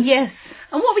observations. Yes.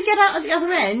 And what we get out at the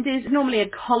other end is normally a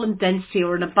column density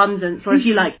or an abundance, or if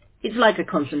you like, it's like a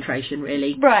concentration,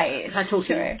 really. Right. If I talk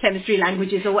in chemistry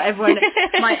languages or what everyone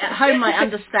at home might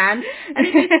understand. And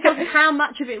it just tells us how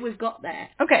much of it we've got there.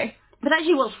 Okay. But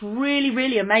actually what's really,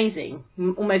 really amazing,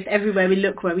 almost everywhere we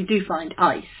look where we do find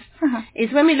ice,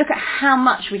 is when we look at how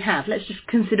much we have. Let's just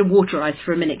consider water ice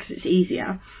for a minute because it's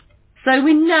easier. So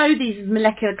we know these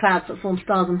molecular clouds that form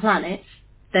stars and planets,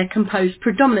 they're composed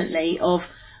predominantly of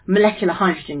molecular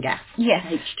hydrogen gas,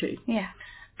 H2. Yeah.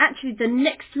 Actually, the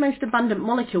next most abundant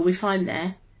molecule we find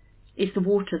there is the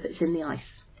water that's in the ice.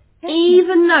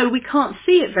 Even though we can't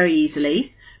see it very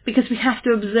easily, because we have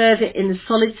to observe it in the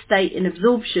solid state in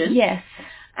absorption. Yes.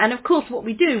 And of course, what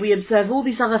we do, we observe all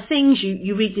these other things.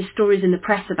 You read these stories in the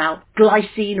press about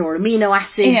glycine or amino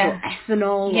acids or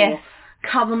ethanol or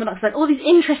carbon monoxide, all these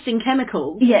interesting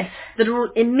chemicals that are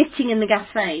all emitting in the gas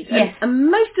phase.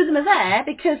 And most of them are there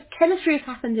because chemistry has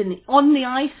happened on the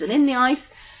ice and in the ice.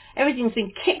 Everything's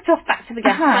been kicked off back to the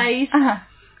gas phase.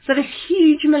 So this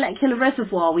huge molecular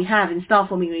reservoir we have in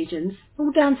star-forming regions,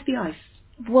 all down to the ice.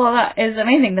 Well, that is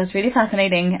amazing. That's really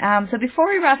fascinating. So before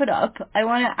we wrap it up, I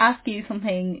want to ask you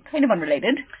something kind of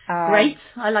unrelated. Great.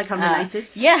 I like unrelated.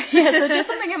 So just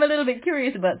something I'm a little bit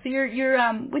curious about. So you're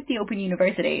with the Open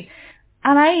University,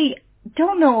 and I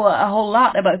don't know a whole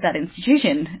lot about that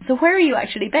institution. So where are you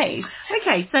actually based?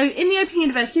 Okay, so in the Open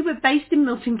University, we're based in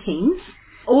Milton Keynes.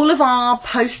 All of our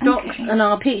postdocs and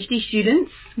our PhD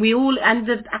students, and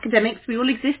the academics, we all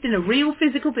exist in a real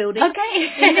physical building. Okay.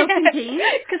 In Milton Keynes.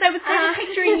 Because I was sort of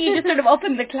picturing you just sort of up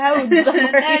in the clouds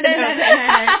somewhere. No.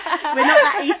 We're not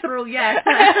that ethereal yet.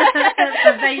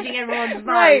 Pervading everyone's mind.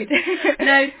 Right.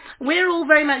 No, we're all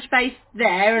very much based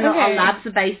there, and our labs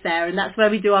are based there, and that's where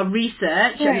we do our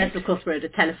research, unless, of course, we're at a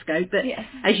telescope. But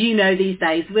as you know these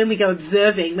days, when we go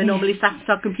observing, we're normally sat at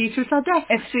our computer at our desk.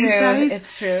 It's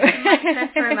true.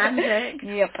 Romantic.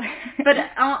 Yep. But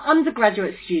our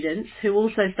undergraduate students who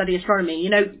also study astronomy,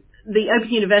 the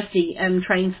Open University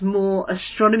trains more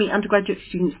astronomy undergraduate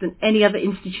students than any other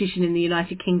institution in the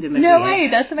United Kingdom. No way,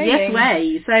 that's amazing. Yes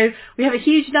way. So we have a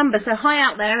huge number. So hi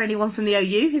out there, anyone from the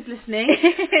OU who's listening.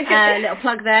 A little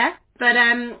plug there. But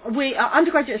our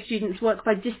undergraduate students work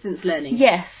by distance learning.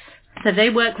 Yes. So they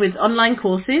work with online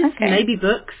courses, maybe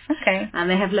books, and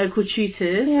they have local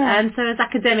tutors. Yeah. And so as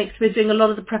academics, we're doing a lot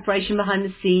of the preparation behind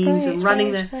the scenes and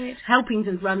running helping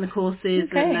to run the courses.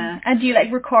 Okay. And do you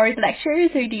record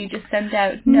lectures, or do you just send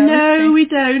out notes? No, we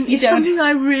don't. It's something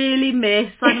I really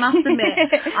miss, I must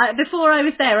admit. Before I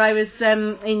was there, I was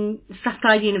in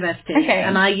Strathclyde University,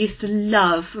 and I used to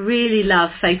really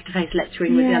love face-to-face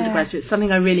lecturing with the undergraduates,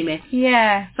 something I really miss.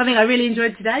 Yeah. Something I really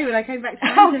enjoyed today when I came back to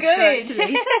Manchester,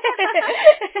 good.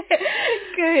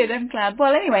 Good, I'm glad.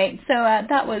 Well, anyway, so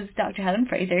that was Dr. Helen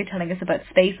Fraser telling us about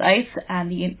space ice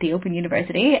and the Open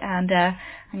University, and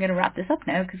I'm going to wrap this up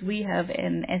now because we have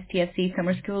an STFC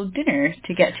summer school dinner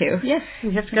to get to. Yes,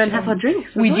 we have to go and have our drinks.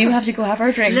 We do have to go have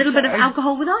our drinks. A little bit of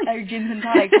alcohol with ice. Our gins and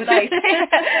tonics with ice.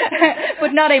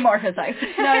 But not amorphous ice.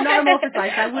 No, not amorphous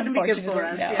ice. That wouldn't be good for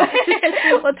us. No.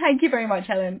 Yeah. Well, thank you very much,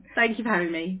 Helen. Thank you for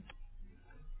having me.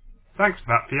 Thanks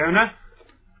for that, Fiona.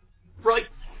 Right,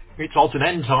 it's odds and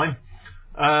end time.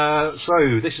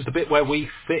 So this is the bit where we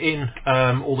fit in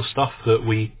all the stuff that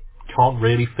we can't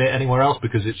really fit anywhere else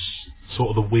because it's sort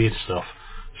of the weird stuff.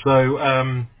 So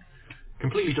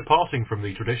completely departing from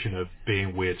the tradition of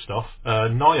being weird stuff,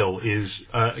 Niall is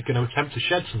going to attempt to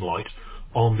shed some light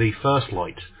on the first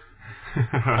light.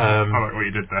 I like what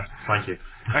you did there. Thank you.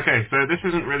 Okay, so this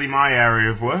isn't really my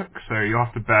area of work, so you'll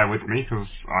have to bear with me because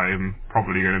I am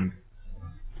probably going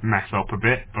to mess up a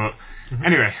bit, but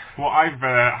anyway, what I've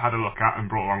had a look at and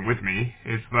brought along with me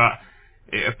is that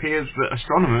it appears that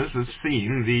astronomers have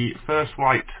seen the first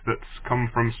light that's come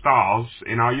from stars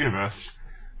in our universe,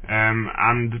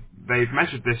 and they've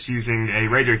measured this using a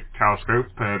radio telescope,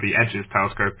 the EDGES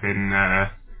telescope in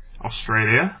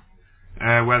Australia,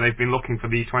 where they've been looking for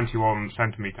the 21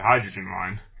 centimetre hydrogen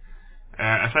line.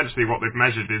 Essentially what they've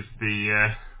measured is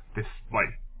this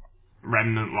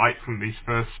remnant light from these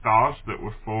first stars that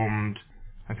were formed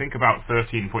I think about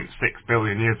 13.6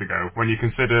 billion years ago. When you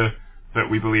consider that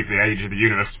we believe the age of the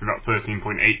universe to be about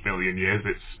 13.8 billion years,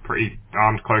 it's pretty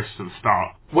darned close to the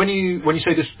start. When you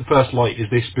say this is the first light, is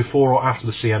this before or after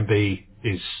the CMB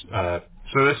is...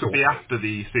 So this would be after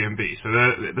the CMB. So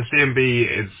the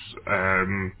CMB is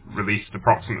released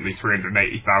approximately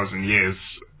 380,000 years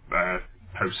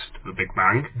post the Big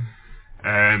Bang,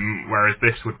 whereas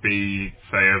this would be,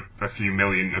 say,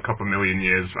 a couple million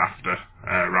years after,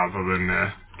 rather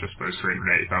than just those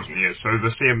 380,000 years. So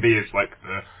the CMB is like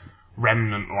the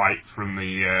remnant light from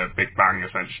the Big Bang,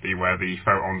 essentially, where the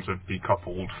photons have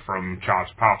decoupled from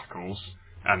charged particles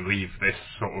and leave this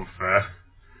sort of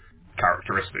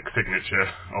characteristic signature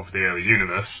of the early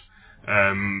universe.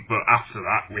 But after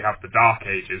that, we have the Dark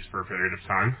Ages for a period of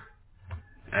time,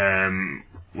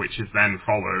 which is then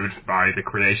followed by the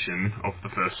creation of the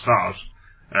first stars,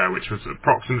 which was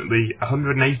approximately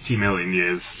 180 million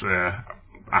years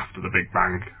after the Big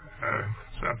Bang.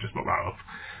 So I've just looked that up.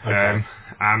 Okay.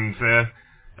 And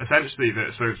essentially,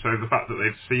 so the fact that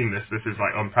they've seen this is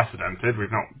like unprecedented.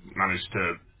 We've not managed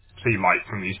to see light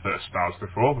from these first stars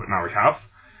before, but now we have.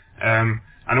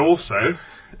 And also,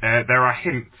 there are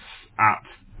hints at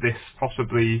this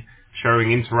possibly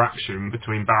showing interaction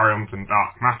between baryons and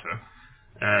dark matter.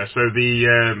 So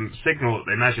the signal that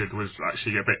they measured was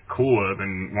actually a bit cooler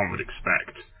than one would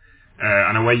expect.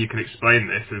 And a way you can explain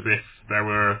this is if there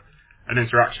were an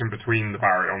interaction between the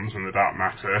baryons and the dark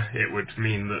matter, it would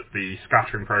mean that the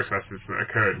scattering processes that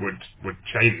occurred would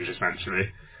change, essentially.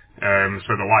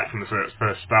 So the light from the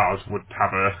first stars would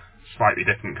have a slightly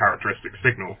different characteristic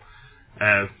signal.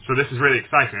 So this is really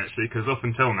exciting, actually, because up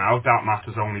until now, dark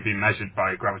matter's only been measured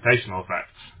by gravitational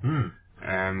effects.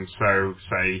 So,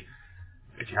 say,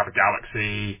 if you have a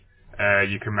galaxy,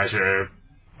 you can measure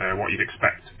what you'd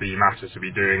expect the matter to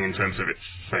be doing in terms of its,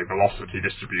 say, velocity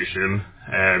distribution.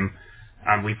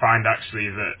 And we find, actually,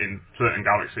 that in certain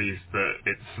galaxies that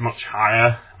it's much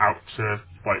higher out to,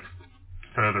 like,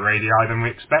 further radii than we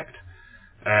expect.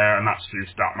 And that's due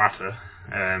to dark matter,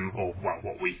 or, well,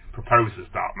 what we propose as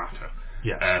dark matter.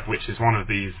 Yes. Which is one of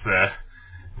these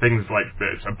things like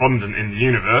that's abundant in the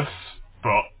universe,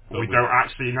 but we don't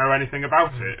actually know anything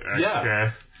about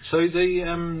it. So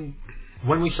the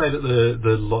when we say that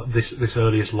this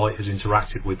earliest light has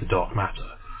interacted with the dark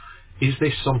matter, is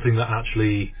this something that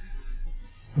actually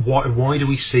why do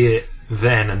we see it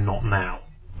then and not now?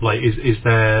 Like, is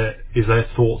there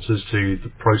thoughts as to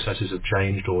the processes have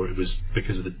changed, or it was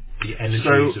because of the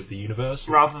energies of the universe?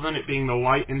 Rather than it being the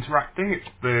light interacting, it's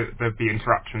there'd be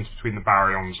interactions between the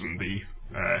baryons and the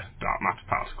dark matter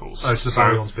particles. Oh, so the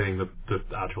baryons being the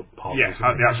actual particles.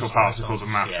 Yeah, the actual particles of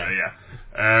matter. Yeah.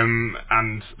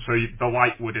 And so the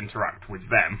light would interact with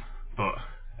them, but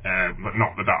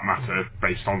not the dark matter,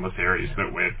 based on the theories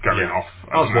that we're going off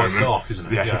at the moment. It's dark, isn't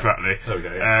it? Yeah, exactly.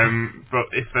 Okay. But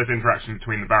if there's interaction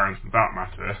between the baryons and the dark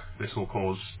matter, this will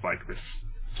cause like this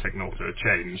signal to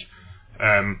change.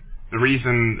 The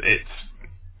reason it's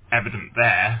evident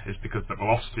there is because the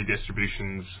velocity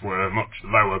distributions were much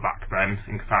lower back then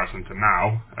in comparison to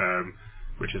now,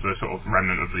 which is a sort of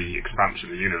remnant of the expansion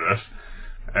of the universe,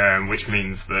 which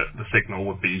means that the signal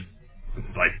would be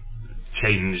like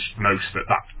changed most at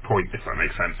that point, if that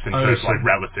makes sense, in terms like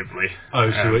relatively.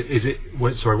 So is it?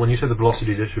 Sorry, when you said the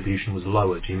velocity distribution was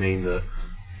lower, do you mean that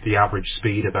the average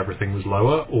speed of everything was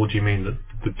lower, or do you mean that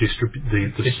the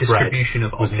distribution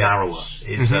of was objects narrower?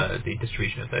 Is the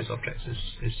distribution of those objects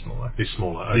is smaller. Is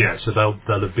smaller. Okay. Yeah. So they'll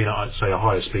have been at, say, a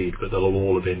higher speed, but they'll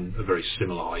all have been a very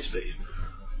similar high speed,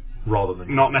 rather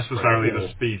than not necessarily the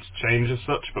speeds change as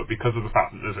such, but because of the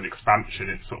fact that there's an expansion,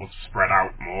 it's sort of spread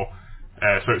out more.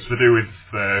 So it's to do with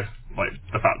like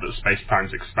the fact that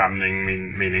space-time's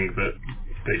expanding, meaning that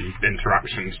the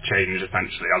interactions change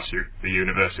essentially as the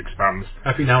universe expands.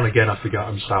 Every now and again I forget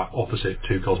I'm sat opposite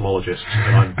two cosmologists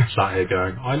and I'm sat here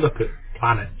going, I look at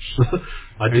planets.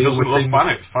 I deal with things.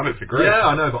 Planets are great. Yeah,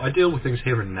 I know, but I deal with things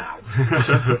here and now.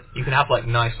 You can have like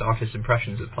nice artist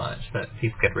impressions of planets that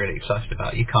people get really excited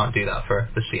about. You can't do that for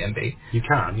the CMB. You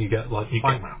can. You get like the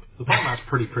planet map. The planet map's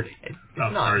pretty. It's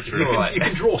That's nice. very true. Right. You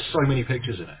can draw so many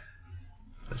pictures in it.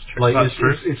 That's true. Like That's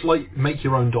true. It's like make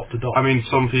your own dot to dot. I mean,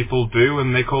 some people do,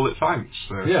 and they call it science.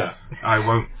 So yeah. I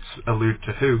won't allude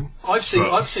to who. I've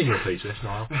seen your thesis,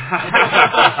 Niall.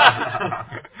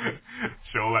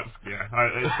 Sure,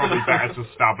 it's probably better to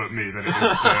stab at me than it is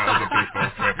to other people.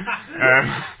 So,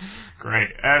 great.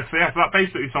 So that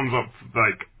basically sums up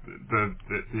like the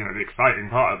exciting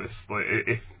part of this. Like,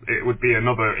 if it would be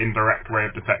another indirect way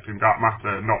of detecting dark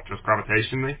matter, not just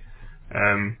gravitationally.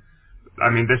 I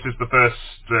mean, this is the first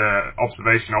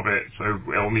observation of it, so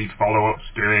it'll need follow-ups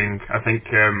doing. I think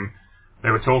they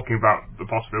were talking about the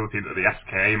possibility that the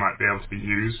SKA might be able to be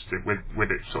used with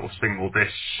its sort of single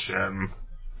dish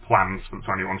plans for the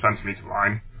 21 centimetre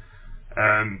line.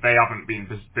 They haven't been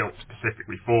built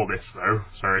specifically for this though,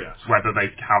 so it's whether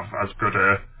they have as good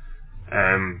a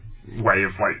way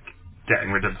of like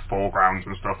getting rid of the foregrounds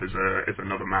and stuff is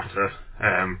another matter.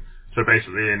 So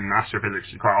basically in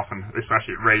astrophysics you quite often,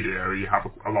 especially at radio, you have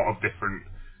a lot of different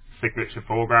signature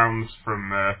foregrounds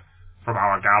from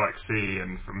our galaxy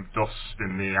and from dust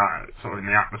in the sort of in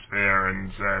the atmosphere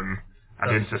and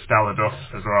interstellar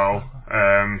dust as well.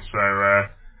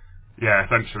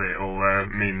 Essentially it will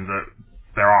mean that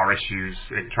there are issues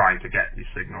in trying to get these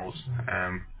signals.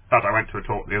 In fact, I went to a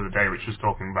talk the other day which was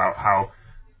talking about how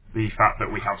the fact that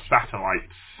we have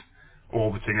satellites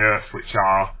orbiting Earth which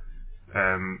are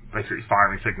basically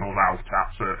firing signals out at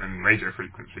certain radio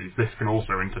frequencies, this can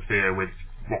also interfere with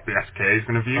what the SKA is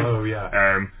going to view. Oh, yeah.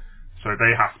 So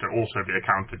they have to also be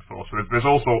accounted for. So there's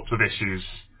all sorts of issues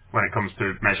when it comes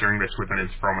to measuring this with an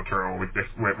interferometer or with this,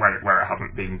 where it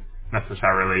hasn't been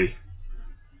necessarily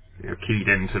keyed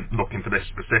in to look into this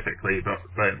specifically, but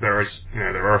there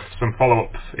are some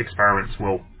follow-up experiments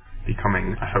will be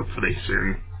coming hopefully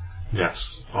soon. Yes,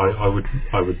 I would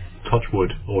touch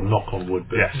wood or knock on wood,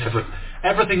 but yes.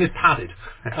 Everything is padded.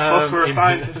 Plus we're a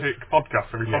scientific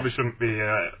podcast, so we probably shouldn't be.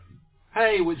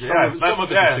 Hey, some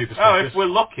of it is superstitious. Oh, if we're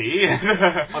lucky.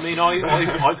 I mean,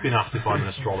 I've been asked if I'm an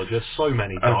astrologer so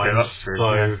many times. Okay, that's true.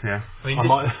 So yeah.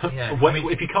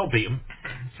 If you can't beat them.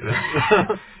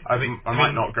 I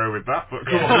might not go with that, but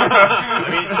cool. I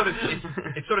mean,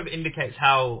 it sort of indicates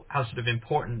how sort of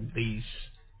important these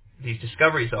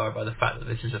discoveries are by the fact that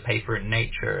this is a paper in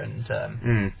Nature and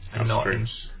not true. in.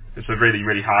 It's a really,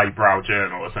 really highbrow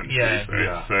journal, essentially.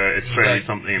 Yeah, so it's really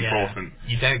something important.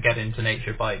 You don't get into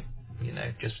Nature by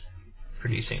just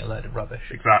producing a load of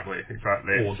rubbish. Exactly.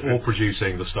 Or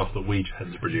producing the stuff that we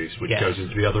tend to produce, which goes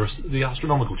into the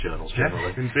astronomical journals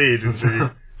generally. Yes, indeed.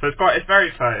 So it's very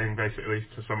exciting, basically,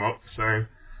 to sum up. So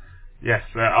yes,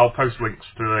 I'll post links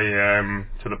to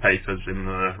the papers in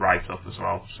the write-up as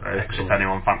well. So excellent. If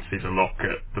anyone fancies a look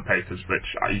at the papers,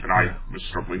 which I was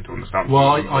struggling to understand.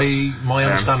 Well, my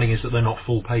understanding is that they're not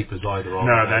full papers either.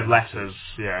 No, they're letters.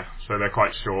 Yeah, so they're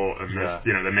quite short and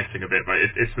they're missing a bit, but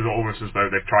it's almost as though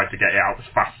they've tried to get it out as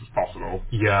fast as possible.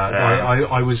 Yeah,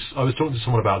 I was talking to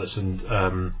someone about this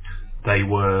and. They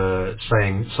were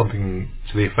saying something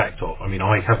to the effect of, I mean,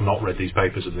 I have not read these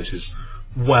papers and this is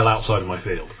well outside of my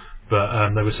field, but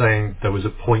they were saying there was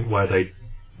a point where they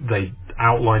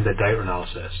outlined their data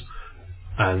analysis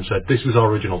and said this was our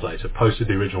original data, posted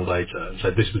the original data and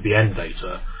said this was the end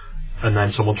data, and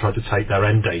then someone tried to take their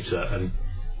end data and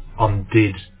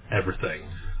undid everything,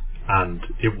 and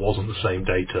it wasn't the same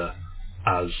data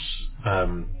as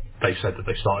they said that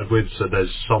they started with, so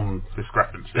there's some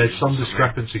discrepancy. There's some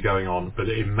discrepancy going on, but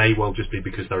it may well just be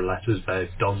because they're letters. They've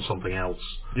done something else.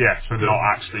 Yes, but not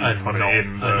actually put it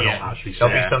in. There'll be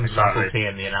some subtlety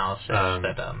in the analysis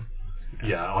that.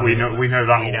 We know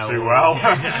that all too well.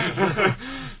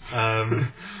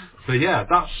 But yeah,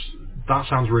 that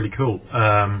sounds really cool,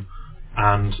 and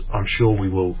I'm sure we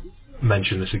will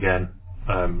mention this again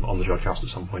on the JodCast at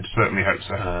some point. Certainly hope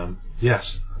so. Yes.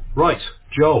 Right,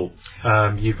 Joel,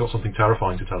 you've got something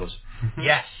terrifying to tell us.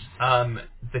 Yes,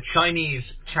 the Chinese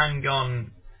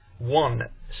Chang'e-1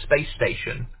 space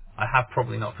station, I have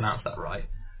probably not pronounced that right,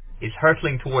 is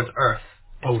hurtling towards Earth.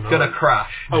 It's going to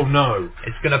crash. Oh no.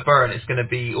 It's going to burn. It's going to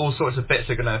be, all sorts of bits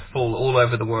are going to fall all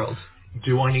over the world.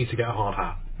 Do I need to get a hard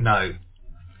hat? No.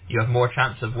 You have more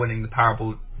chance of winning the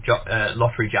Powerball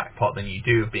lottery jackpot than you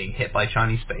do of being hit by a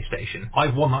Chinese space station.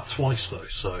 I've won that twice though,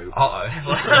 so. Uh-oh.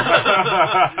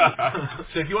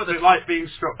 So if you're like being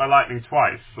struck by lightning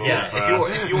twice.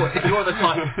 If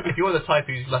you're the type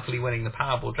who's luckily winning the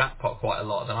Powerball jackpot quite a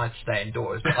lot, then I'd stay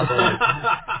indoors. But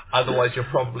otherwise you're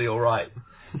probably all right.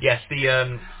 Yes,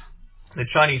 the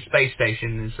Chinese space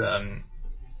station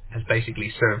has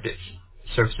basically served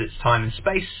its time in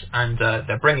space, and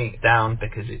they're bringing it down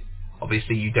because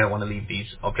obviously you don't want to leave these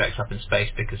objects up in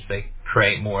space because they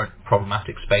create more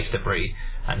problematic space debris,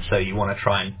 and so you want to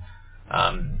try and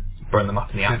burn them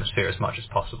up in the atmosphere as much as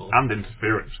possible. And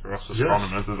interference for us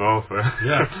astronomers as well. So.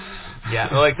 Yeah,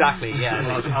 well, exactly, yeah.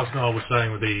 Well, as Niall was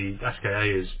saying, with the SKA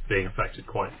is being affected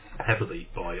quite heavily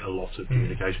by a lot of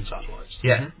communication satellites.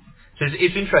 Yeah. Mm-hmm. So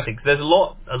it's interesting because there's a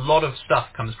lot of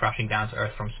stuff comes crashing down to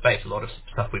Earth from space, a lot of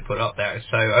stuff we put up there.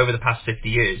 So over the past 50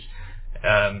 years,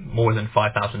 more than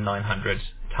 5,900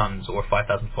 tons or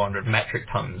 5,400 metric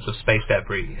tons of space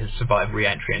debris has survived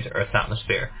re-entry into Earth's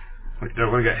atmosphere. You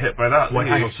don't want to get hit by that. Well,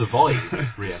 hang on, survived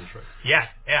re-entry? Yeah.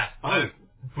 Oh.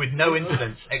 With no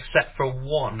incidents except for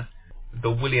one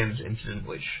the Williams incident,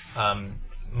 which I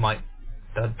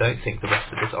don't think the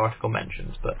rest of this article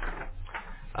mentions, but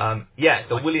the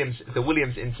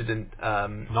Williams incident.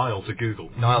 Niall to Google.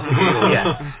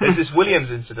 Yeah. There's this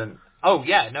Williams incident. Oh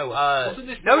yeah, no. Wasn't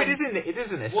this no, one- it isn't. It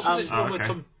isn't this. Wasn't this one where okay.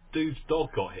 some dude's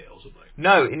dog got hit or something?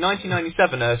 No, in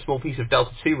 1997, a small piece of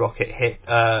Delta II rocket hit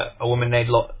a woman named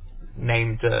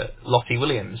Lottie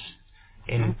Williams.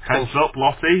 Heads up,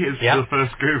 Lottie is the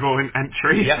first Google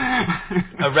entry.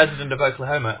 A resident of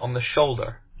Oklahoma on the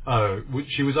shoulder. Oh,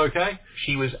 she was okay?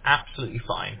 She was absolutely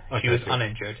fine. Okay, she was good.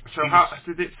 uninjured. So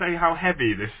did it say how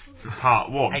heavy this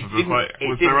part was? Was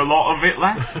didn't. there a lot of it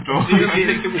left? Or? I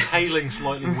think it was hailing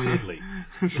slightly weirdly.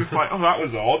 It's just like, oh, that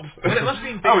was odd. Well, it must have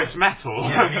been big Oh, it's metal.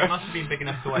 Yeah, I mean, it must have been big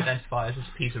enough to identify as a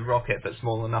piece of rocket, but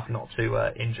small enough not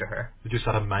to injure her. It just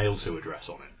had a mail to address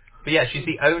on it. But yeah, she's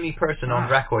the only person on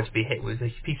record to be hit with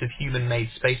a piece of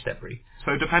human-made space debris.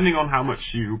 So depending on how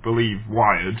much you believe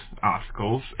Wired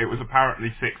articles, it was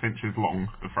apparently 6 inches long,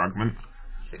 the fragment.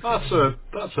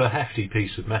 That's a hefty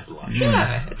piece of metal, actually.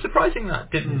 Yeah, it's surprising that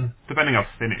didn't... Depending how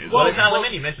thin it is. Well, it's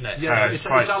aluminium, isn't it? Yeah, it's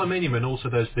aluminium, and also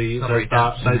there's the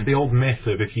old myth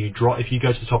of if you go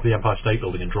to the top of the Empire State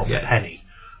Building and drop a penny,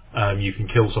 you can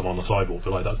kill someone on the sidewalk.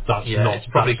 But that's not. It's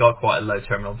probably got quite a low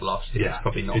terminal velocity. Yeah, it's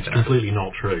probably not. It's completely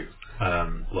not true.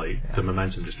 The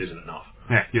momentum just isn't enough.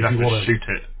 Yeah, you'd have to shoot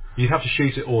it. You'd have to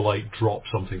shoot it or drop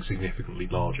something significantly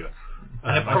larger.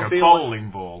 Like a bowling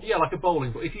ball. Yeah, like a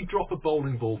bowling ball. If you drop a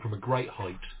bowling ball from a great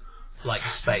height, like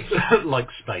space, that might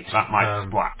splat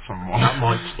someone. That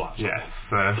might splat someone. Yes.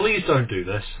 Please don't do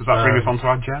this. Does that bring us onto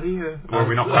our jelly? Or are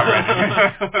we not that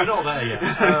ready? We're not there yet.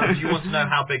 Do you want to know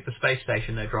how big the space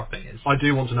station they're dropping is? I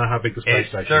do want to know how big the space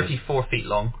station is. It's 34 feet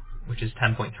long, which is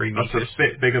 10.3 meters. That's a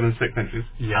bit bigger than 6 inches.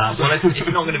 Yeah. Well, it's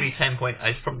not going to be 10 point.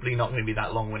 It's probably not going to be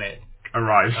that long when it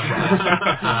arrives.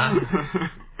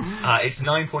 It's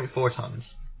 9.4 tons.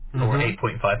 Or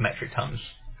 8.5 metric tons.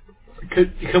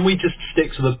 Can we just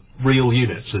stick to the real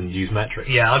units and use metric?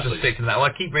 Yeah, I'll just stick to that. Well,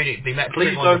 I keep reading the metric.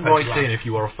 Please don't write in if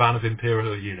you are a fan of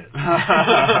imperial units. We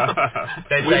have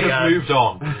moved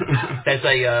on. There's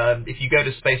if you go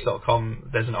to space.com,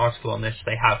 there's an article on this.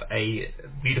 They have a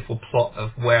beautiful plot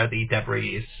of where the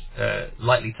debris is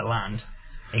likely to land,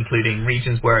 including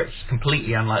regions where it's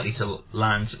completely unlikely to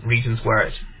land, regions where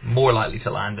it's more likely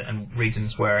to land, and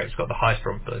regions where it's got the highest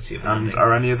probability of landing. And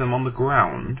are any of them on the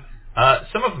ground?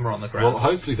 Some of them are on the ground. Well,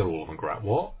 hopefully they're all on the ground.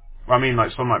 What? I mean,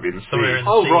 some might be in the sea.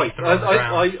 Oh, right.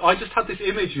 I just had this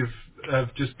image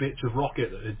of just bits of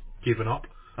rocket that had given up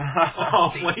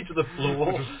halfway to the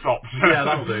floor. Just stopped. Yeah,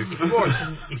 that'll do.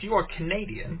 If you are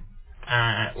Canadian,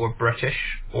 or British,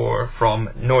 or from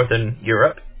Northern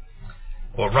Europe,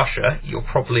 or Russia, you're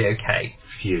probably okay.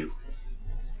 Phew.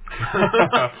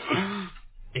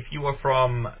 If you are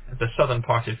from the southern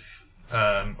part of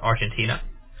Argentina,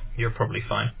 you're probably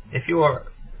fine. If you are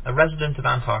a resident of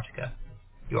Antarctica,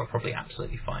 you're probably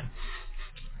absolutely fine.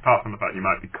 Apart from the fact you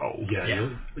might be cold. Yeah.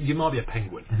 You might be a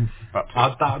penguin.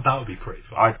 That would be pretty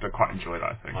fun. I'd quite enjoy that,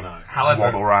 I think. I know. However,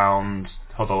 waddle around,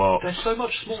 huddle up. They're so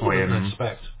much smaller than I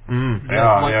expect. They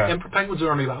are. Emperor penguins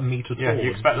are only about a metre tall. Yeah,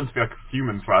 you expect them to be like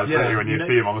human size, don't you, when you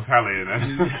see them on the telly,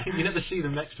 You never see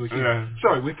them next to a human. Yeah.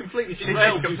 Sorry, we've completely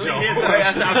derailed you, John.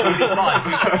 That's absolutely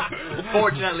fine.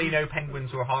 Fortunately, no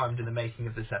penguins were harmed in the making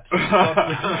of this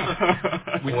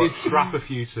episode. We did strap a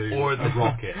few to a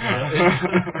rocket.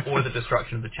 Or the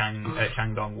destruction of the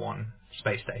Changdong 1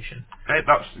 space station.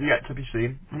 That's yet to be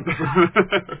seen.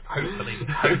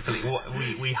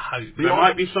 Hopefully, we hope. There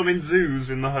might be some in zoos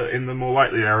in the more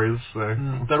likely areas. So.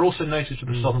 They're also native to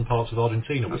the southern parts of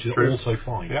Argentina, which is also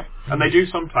fine. Yeah, and they do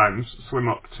sometimes swim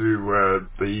up to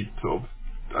the sort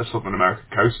of Southern American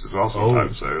coast as well.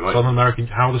 Sometimes, Southern American.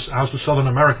 How's the Southern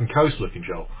American coast looking,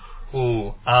 Joel?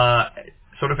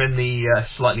 Sort of in the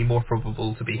slightly more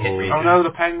probable to be hit region. Oh no, the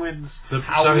penguins.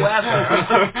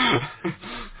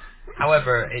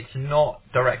 However, it's not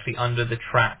directly under the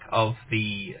track of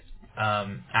the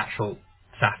actual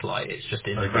satellite. It's just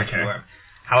in the region where.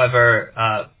 However,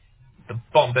 the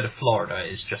bottom bit of Florida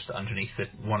is just underneath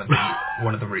one of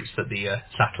the routes that the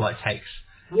satellite takes.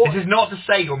 What? This is not to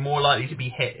say you're more likely to be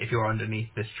hit if you're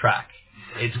underneath this track.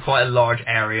 It's quite a large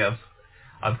area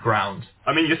of ground.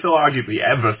 I mean, you're still arguably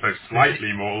ever so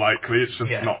slightly more likely. It's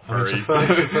just not very. It's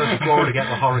the first Florida get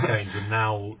the hurricanes, and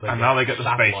now they get the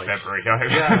space debris.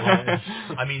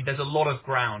 I mean, there's a lot of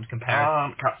ground compared.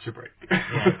 Can't catch a break.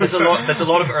 There's a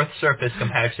lot of Earth's surface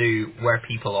compared to where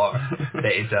people are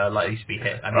that is likely to be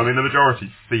hit. I mean, the majority's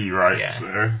sea, right? Yeah.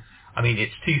 So. I mean,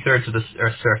 it's 2/3 of the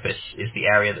Earth's surface is the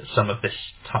area that some of this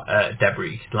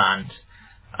debris could land.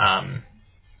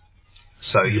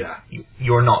 So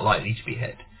you're not likely to be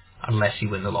hit. unless you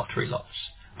win the lottery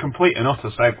lots. Complete and utter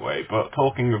segue, but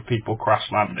talking of people crash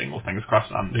landing, or things crash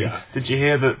landing, did you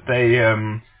hear that they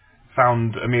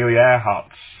found Amelia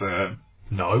Earhart's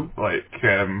No.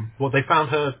 Well, they found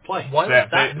her plane. Why was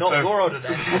that not your order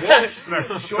then? No.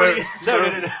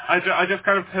 I just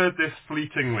kind of heard this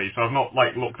fleetingly, so I've not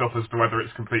looked up as to whether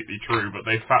it's completely true. But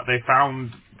they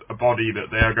found a body that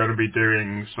they are going to be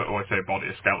doing. I say body,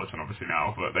 a skeleton, obviously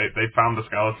now. But they found a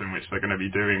skeleton which they're going to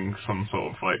be doing some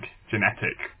sort of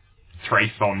genetic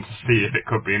trace on to see if it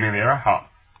could be Amelia Earhart.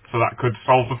 So that could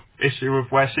solve the issue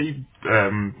of where she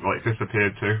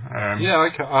disappeared to.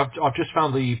 I've just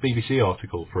found the BBC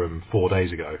article from 4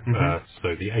 days ago,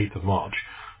 so the 8th of March,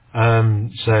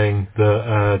 saying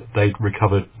that they'd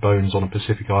recovered bones on a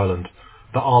Pacific island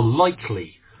that are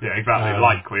likely. Yeah, exactly.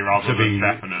 Likely rather than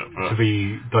definite. But to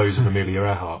be those of Amelia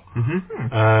Earhart,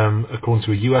 according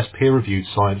to a US peer-reviewed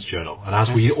science journal. And as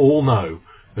we all know,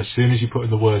 as soon as you put in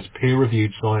the words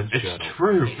peer-reviewed science journal,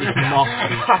 true. It must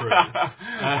be true.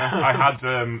 I had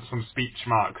some speech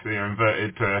marks,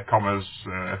 inverted commas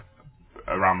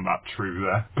around that true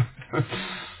there.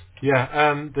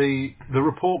 The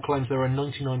report claims they're a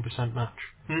 99% match.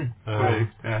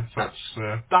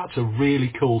 That's a really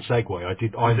cool segue.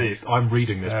 I'm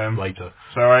reading this later.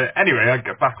 So anyway, I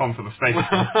get back onto the space.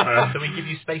 So we give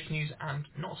you space news and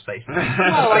not space news.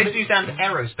 Space news and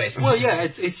aerospace news. Well, yeah,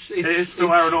 it's still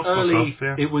aeronautical early.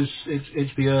 Stuff, yeah.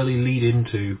 It's the early lead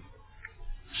into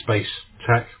space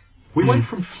tech. We went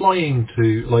from flying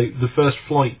to the first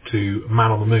flight to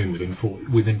man on the moon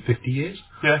within 50 years.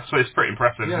 Yeah, so it's pretty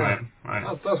impressive, isn't it?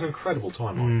 Right. That's an incredible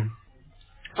timeline.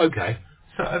 Okay.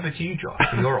 So over to you, Josh,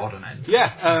 for your odd and end.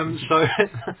 So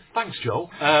thanks,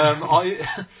 Joel. I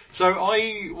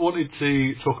wanted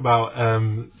to talk about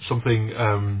something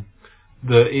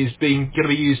that is going to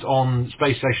be used on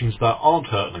space stations that aren't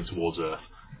hurtling towards Earth.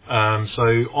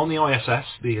 So on the ISS,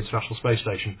 the International Space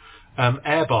Station,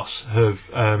 Airbus have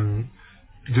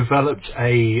developed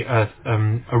a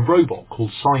robot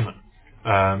called Simon.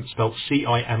 Spelled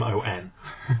Cimon,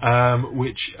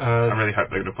 which... I really hope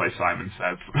they're going to play Simon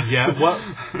Says.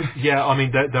 I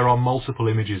mean, there are multiple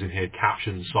images in here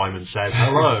captioned Simon Says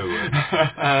hello.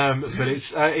 But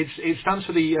it stands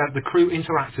for the Crew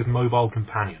Interactive Mobile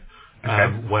Companion,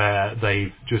 where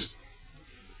they've just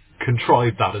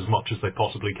contrived that as much as they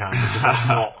possibly can, because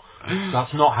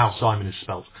that's not how Simon is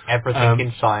spelt. Everything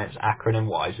in science,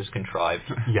 acronym-wise, is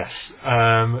contrived. Yes.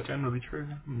 Generally true.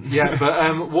 Yeah,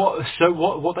 but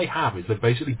what they have is they've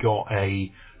basically got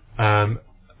a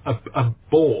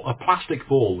plastic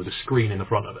ball with a screen in the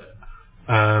front of it.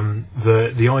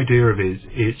 The idea of it is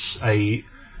it's a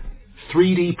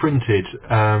 3D printed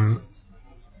from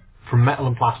metal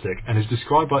and plastic, and is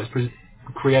described by its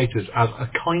creators as a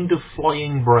kind of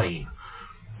flying brain.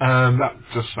 That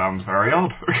just sounds very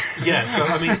odd.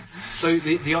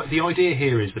 The idea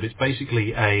here is that it's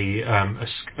basically an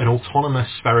autonomous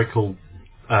spherical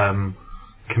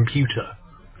computer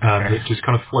that just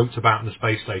kind of floats about in the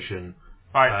space station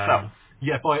by itself.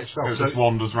 By itself. It just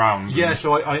wanders around. Yeah,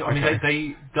 so I mean,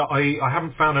 I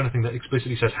haven't found anything that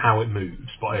explicitly says how it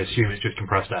moves, but I assume it's just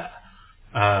compressed air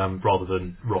rather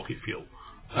than rocket fuel.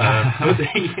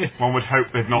 One would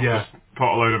hope they've not just put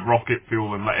a load of rocket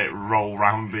fuel and let it roll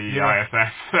round the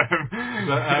ISS.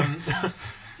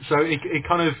 So it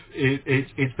kind of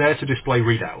it's there to display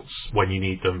readouts when you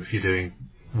need them if you're doing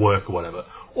work or whatever,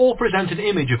 or present an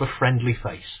image of a friendly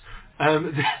face.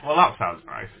 Well, that sounds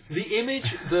nice. The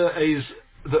image that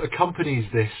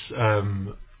accompanies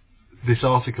this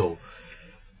article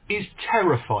is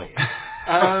terrifying.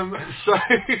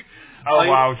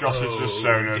 Wow, Josh has just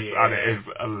shown us, and it is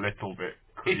a little bit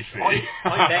creepy.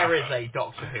 There is a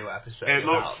Doctor Who episode. It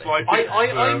looks like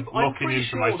it's looking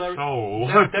into my soul.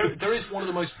 There is one of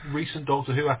the most recent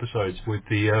Doctor Who episodes with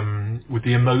the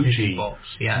emoji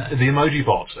bots. Yeah, the emoji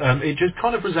bots. It just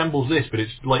kind of resembles this, but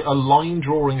it's like a line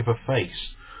drawing of a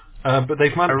face. But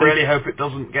I really hope it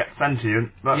doesn't get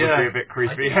sentient. That would be a bit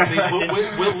creepy.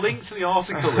 We'll link to the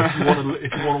article if you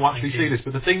want to actually see this.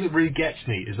 But the thing that really gets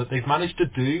me is that they've managed to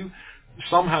do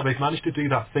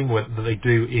that thing that they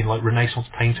do in Renaissance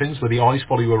paintings, where the eyes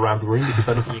follow you around the room because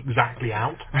they're looking exactly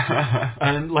out.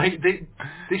 And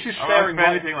this is staring.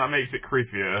 Anything that makes it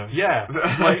creepier. Yeah,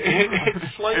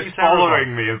 it's slightly it's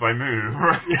following me as I move.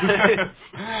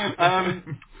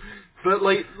 But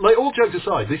all jokes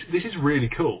aside, this is really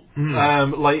cool.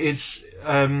 Does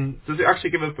it actually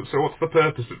give us? So what's the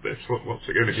purpose of this? What's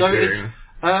it going to be doing?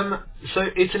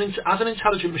 As an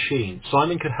intelligent machine,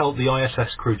 Simon can help the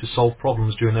ISS crew to solve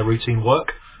problems during their routine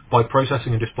work by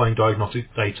processing and displaying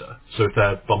diagnostic data. So if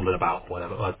they're bumbling about,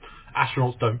 whatever,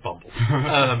 astronauts don't bumble.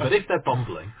 But if they're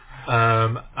bumbling,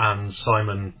 And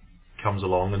Simon comes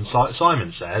along, and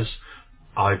Simon says,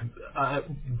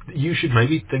 you should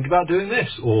maybe think about doing this,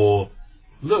 or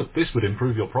look, this would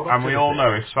improve your productivity. And we all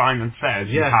know if Simon says,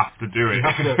 you have to do it. You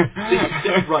have to do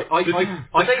it. Right,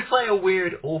 They play a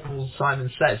weird, awful Simon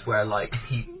Says, where like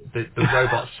the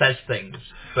robot says things,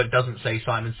 but doesn't say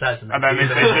Simon Says, and then if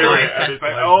they do it, and it's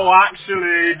like, oh,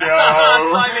 actually,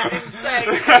 no. Simon insane.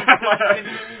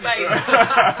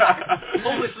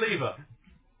 Pull this lever.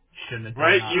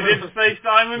 Wait, you didn't say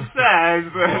Simon Says.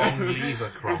 Wrong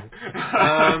lever, Kronk.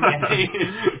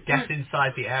 Get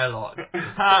inside the airlock.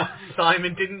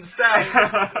 Simon didn't say.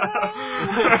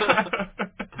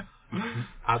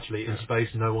 Actually, in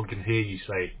space, no one can hear you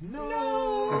say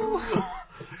no.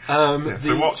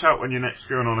 So watch out when you're next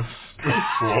going on a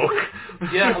spacewalk.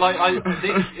 Yeah, like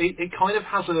it kind of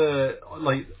has a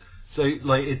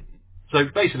So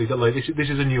basically, this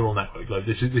is a neural network. Like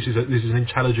this is an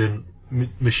intelligent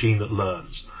machine that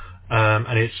learns,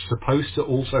 and it's supposed to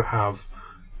also have.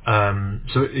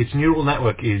 So its neural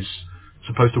network is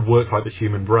supposed to work like the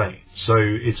human brain. So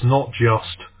it's not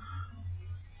just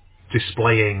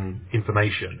displaying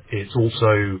information; it's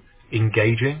also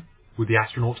engaging with the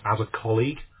astronauts as a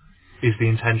colleague. Is the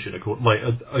intention,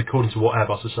 according to what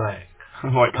Airbus is saying.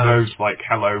 Like those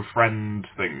hello friend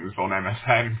things on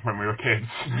MSN when we were kids.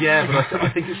 Yeah, but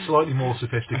I think it's slightly more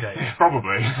sophisticated.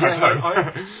 Probably. Yeah,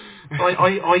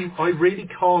 I really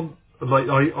can't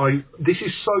this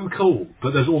is so cool,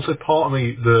 but there's also part of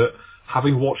me that,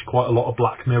 having watched quite a lot of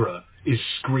Black Mirror, is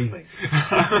screaming.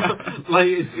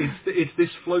 It's this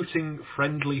floating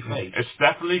friendly face. It's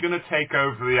definitely going to take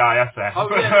over the ISS. Oh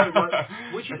yeah,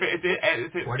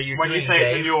 when you say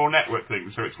it's a neural network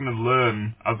thing, so it's going to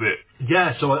learn as it.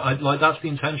 Yeah, so that's the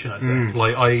intention. I think.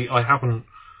 I haven't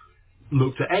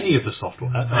looked at any of the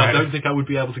software. I don't think I would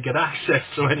be able to get access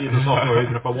to any of the software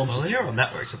even if I wanted. Well, the neural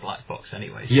network's a black box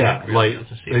anyway. So yeah,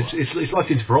 it's like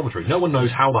interferometry. No one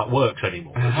knows how that works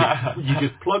anymore. You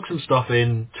just plug some stuff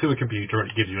in to a computer and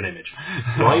it gives you an image.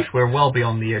 Right? We're well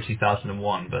beyond the year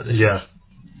 2001, but this is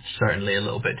certainly a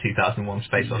little bit 2001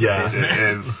 Space Odyssey. Yeah,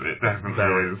 it is. It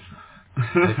definitely is.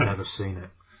 I've never seen it.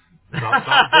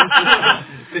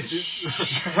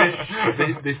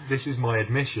 This is my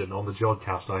admission on the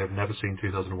Jodcast. I have never seen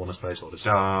 2001: A Space Odyssey.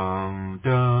 Dun,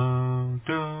 dun,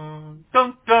 dun,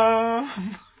 dun,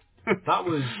 dun. That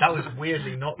was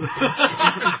weirdly not the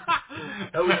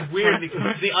That was weirdly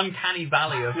the uncanny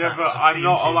valley of. Yeah, but I'm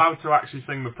not allowed to actually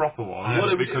sing the proper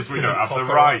one because we don't have the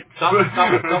rights. That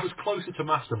was closer to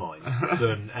Mastermind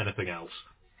than anything else.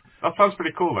 That sounds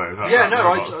pretty cool, though.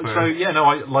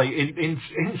 In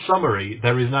summary,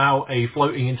 there is now a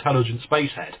floating intelligent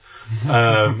spacehead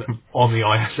on the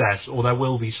ISS, or there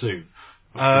will be soon.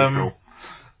 That's pretty cool.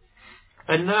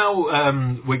 And now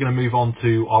we're going to move on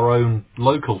to our own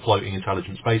local floating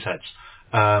intelligent spaceheads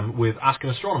with Ask an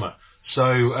Astronomer.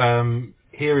 So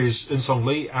here is Eun-Sung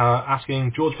Lee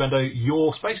asking George Bendo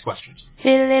your space questions.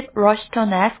 Philip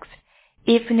Rushton asks,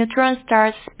 if neutron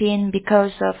stars spin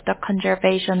because of the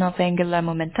conservation of angular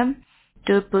momentum,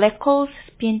 do black holes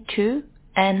spin too,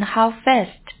 and how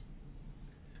fast?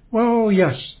 Well,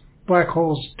 yes, black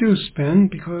holes do spin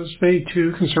because they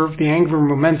too conserve the angular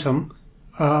momentum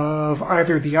of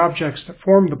either the objects that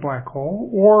form the black hole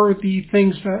or the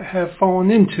things that have fallen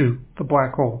into the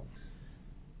black hole.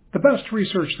 The best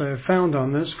research that I've found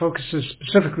on this focuses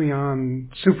specifically on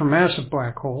supermassive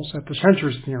black holes at the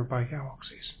centers of nearby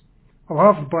galaxies. A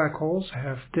lot of the black holes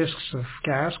have disks of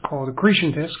gas called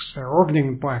accretion disks that are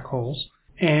orbiting the black holes,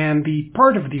 and the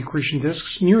part of the accretion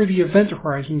disks near the event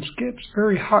horizons gets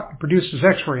very hot and produces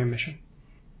X-ray emission.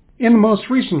 In the most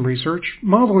recent research,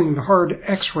 modeling the hard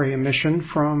X-ray emission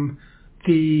from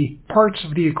the parts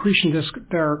of the accretion disk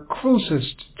that are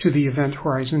closest to the event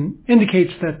horizon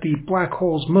indicates that the black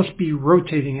holes must be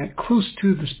rotating at close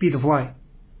to the speed of light.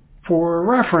 For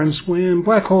reference, when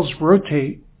black holes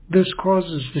rotate, this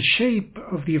causes the shape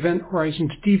of the event horizon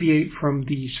to deviate from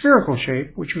the spherical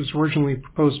shape, which was originally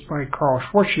proposed by Carl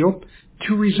Schwarzschild,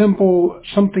 to resemble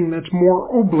something that's more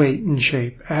oblate in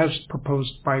shape, as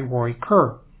proposed by Roy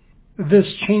Kerr.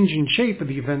 This change in shape of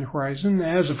the event horizon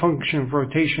as a function of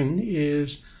rotation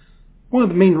is one of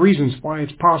the main reasons why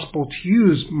it's possible to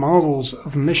use models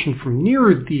of emission from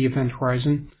near the event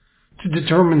horizon to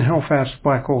determine how fast the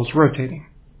black hole is rotating.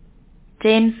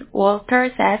 James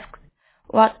Walters asks,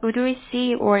 what would we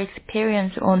see or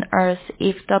experience on Earth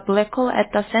if the black hole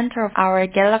at the center of our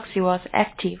galaxy was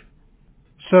active?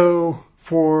 So,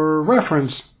 for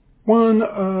reference, one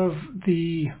of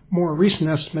the more recent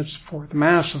estimates for the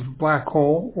mass of a black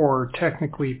hole, or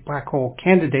technically black hole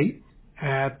candidate,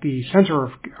 at the center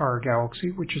of our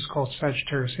galaxy, which is called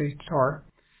Sagittarius A star,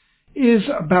 is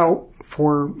about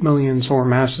 4 million solar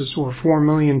masses, or 4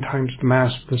 million times the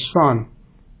mass of the Sun.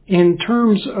 In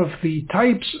terms of the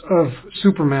types of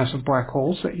supermassive black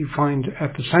holes that you find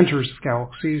at the centers of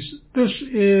galaxies, this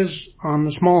is on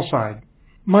the small side.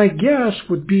 My guess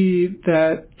would be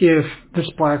that if this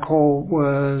black hole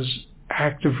was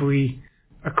actively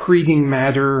accreting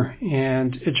matter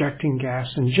and ejecting gas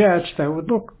and jets, that would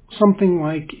look something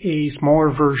like a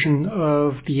smaller version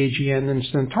of the AGN in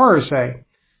Centaurus A.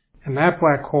 And that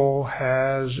black hole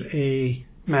has a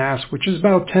mass which is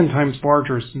about 10 times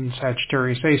larger than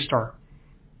Sagittarius A star.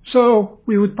 So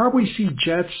we would probably see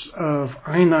jets of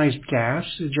ionized gas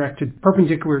ejected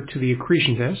perpendicular to the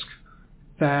accretion disk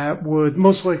that would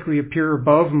most likely appear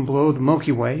above and below the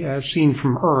Milky Way as seen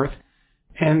from Earth,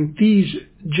 and these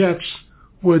jets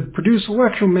would produce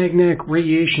electromagnetic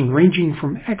radiation ranging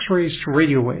from X-rays to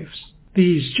radio waves.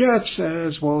 These jets,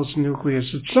 as well as the nucleus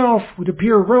itself, would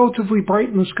appear relatively bright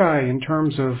in the sky in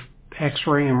terms of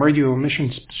X-ray and radio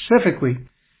emissions specifically,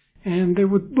 and they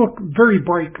would look very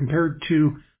bright compared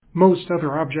to most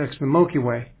other objects in the Milky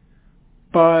Way.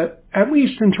 But at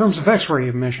least in terms of X-ray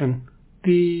emission,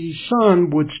 the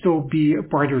Sun would still be a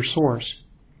brighter source.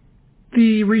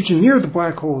 The region near the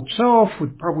black hole itself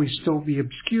would probably still be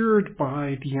obscured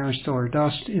by the interstellar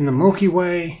dust in the Milky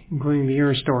Way, including the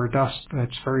interstellar dust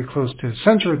that's very close to the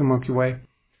center of the Milky Way.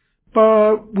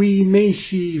 But we may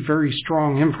see very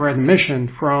strong infrared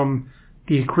emission from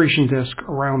the accretion disk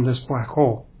around this black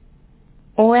hole.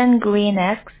 Owen Green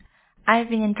asks, I've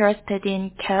been interested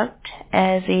in Celt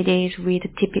as it is with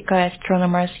typical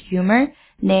astronomer's humor,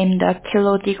 named the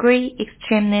Kilodegree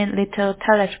Extremely Little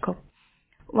Telescope.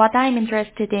 What I'm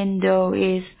interested in, though,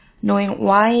 is knowing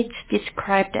why it's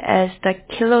described as the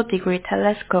Kilodegree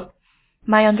Telescope.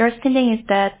 My understanding is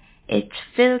that its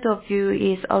field of view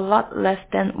is a lot less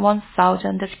than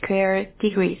 1,000 square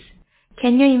degrees.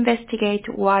 Can you investigate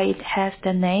why it has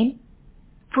the name?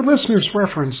 For listeners'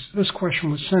 reference, this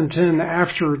question was sent in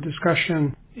after a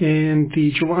discussion in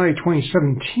the July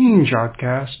 2017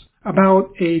 JodCast about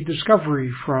a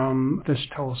discovery from this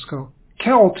telescope.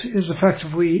 Celt is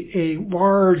effectively a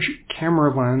large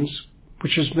camera lens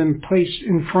which has been placed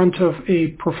in front of a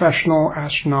professional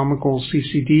astronomical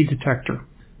CCD detector.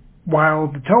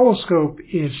 While the telescope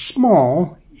is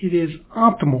small, it is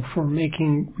optimal for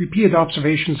making repeated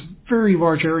observations of a very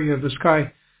large area of the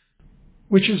sky,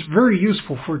 which is very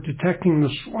useful for detecting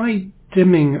the slight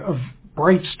dimming of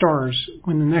bright stars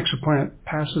when the exoplanet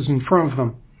passes in front of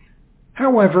them.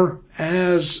 However,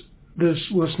 as this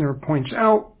listener points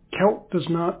out, Celt does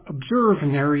not observe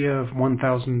an area of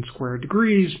 1,000 square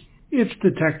degrees. Its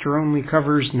detector only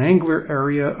covers an angular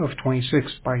area of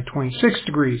 26 by 26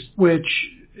 degrees, which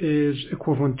is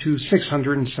equivalent to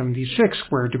 676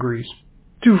 square degrees.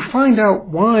 To find out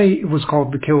why it was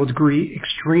called the Kilodegree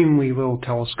Extremely Little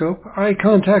Telescope, I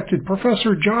contacted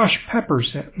Professor Josh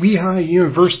Peppers at Lehigh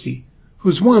University,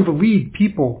 who's one of the lead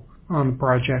people on the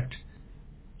project.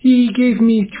 He gave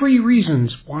me 3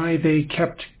 reasons why they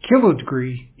kept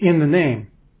Kilodegree in the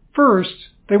name. First,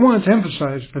 they wanted to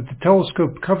emphasize that the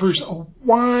telescope covers a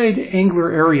wide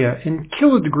angular area, and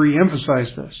Kilodegree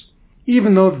emphasized this.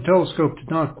 Even though the telescope did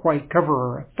not quite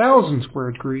cover 1,000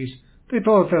 square degrees, they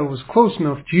thought that was close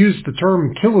enough to use the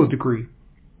term Kilodegree.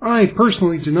 I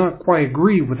personally do not quite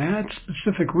agree with that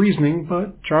specific reasoning,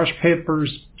 but Josh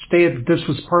Peppers stated that this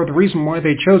was part of the reason why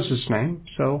they chose this name,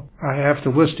 so I have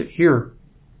to list it here.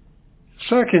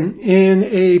 Second, in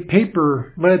a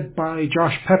paper led by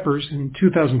Josh Peppers in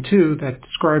 2002 that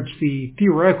describes the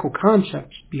theoretical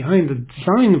concepts behind the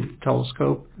design of the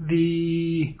telescope,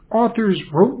 the authors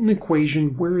wrote an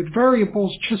equation where the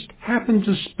variables just happened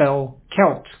to spell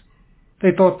Celt. They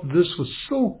thought that this was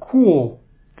so cool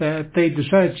that they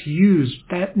decided to use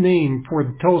that name for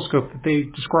the telescope that they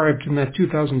described in that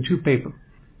 2002 paper.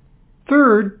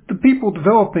 Third, the people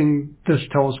developing this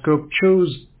telescope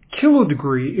chose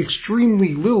Kilodegree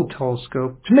Extremely Little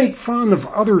Telescope to make fun of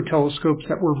other telescopes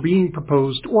that were being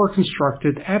proposed or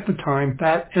constructed at the time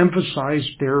that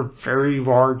emphasized their very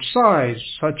large size,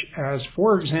 such as,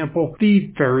 for example,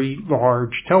 the Very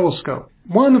Large Telescope.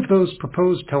 One of those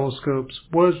proposed telescopes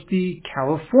was the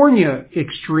California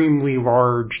Extremely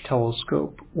Large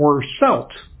Telescope, or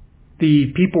CELT.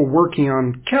 The people working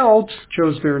on Celt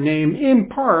chose their name in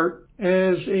part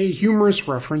as a humorous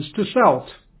reference to CELT.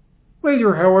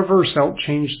 Later, however, CELT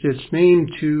changed its name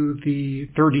to the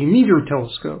 30-meter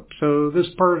telescope, so this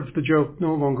part of the joke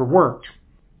no longer worked.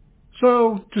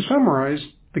 So, to summarize,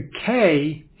 the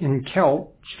K in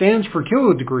Celt stands for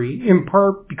Kilodegree, in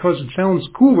part because it sounds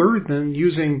cooler than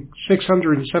using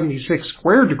 676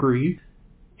 square degree,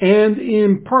 and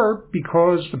in part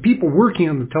because the people working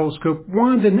on the telescope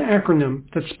wanted an acronym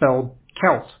that spelled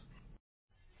CALT.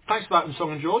 Thanks for that,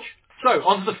 Song and George. So,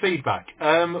 on to the feedback.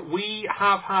 We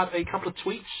have had a couple of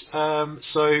tweets.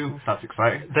 That's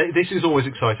exciting. This is always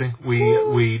exciting.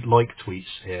 We like tweets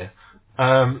here.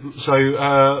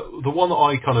 The one that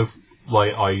I kind of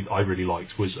I really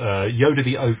liked was Yoda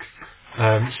the Oak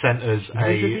sent us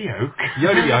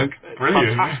Yoda the Oak.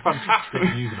 Brilliant. Fantastic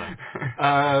username.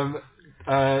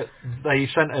 They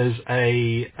sent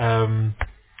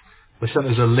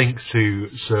us a link to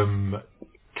some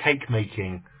cake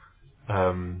making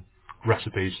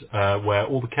recipes where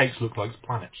all the cakes look like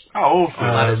planets. Oh, awesome.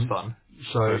 That is fun.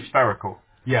 So spherical.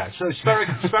 Yeah, so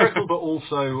spherical, but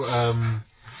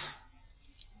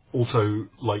also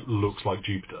like looks like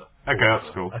Jupiter. Okay, that's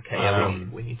cool. Okay, yeah,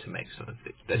 we need to make some of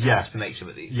these. There's to make some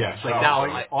of these. Yeah, so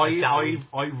I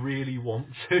really want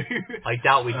to. I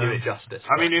doubt we do it justice.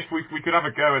 I mean, if we could have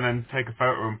a go and then take a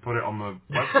photo and put it on the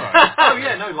website. Oh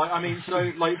yeah, no,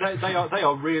 they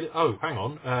are really. Oh, hang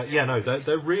on.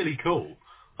 They're really cool.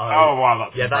 Oh wow,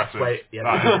 that's impressive.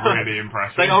 That is really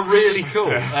impressive. They are really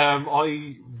cool. Yeah.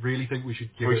 I really think we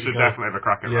should give it a go. We should definitely have a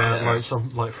crack at that.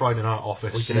 Like Friday night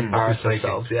office. We can embarrass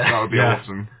ourselves. Yeah, that would be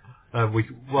awesome.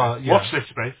 Watch this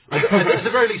space. At the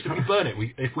very least, if we burn it,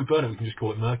 we can just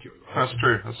call it Mercury. Right? That's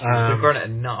true. If we burn it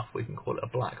enough, we can call it a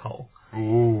black hole.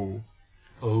 Ooh.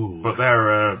 But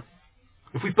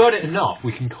if we burn it enough,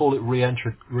 we can call it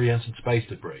re-entered space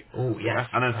debris. Oh, yes.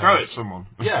 And then throw it at someone.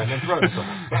 Yeah, and then throw it at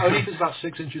someone. But only if it's about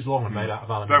 6 inches long and made out of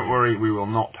aluminium. Don't worry, we will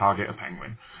not target a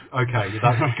penguin. Okay,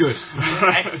 that's good.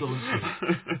 Excellent.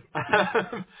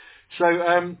 So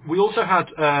we also had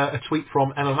a tweet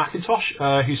from Emma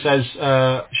McIntosh who says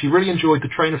she really enjoyed the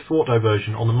train of thought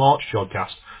diversion on the March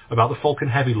Jodcast about the Falcon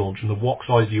Heavy launch and the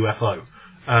wok-sized UFO.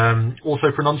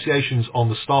 Also, pronunciations on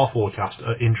the star forecast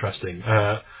are interesting.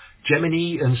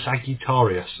 Gemini and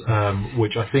Sagittarius,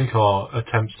 which I think are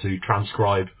attempts to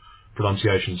transcribe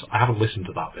pronunciations. I haven't listened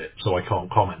to that bit, so I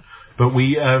can't comment. But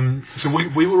we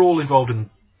were all involved in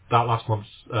that last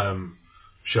month's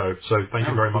show, so thank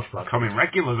you very much for that. Coming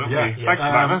regular, don't we? Yeah. Thanks,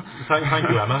 Emma. Thank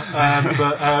you, Emma.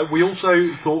 But we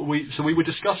also thought we were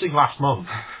discussing last month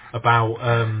about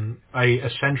a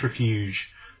centrifuge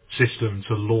system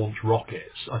to launch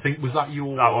rockets. I think was that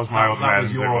your that was my old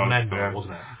end,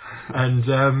 wasn't it? And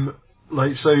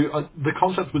the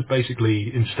concept was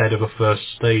basically instead of a first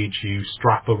stage, you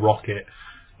strap a rocket.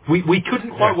 We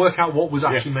couldn't quite work out what was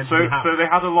actually meant to be happening. So they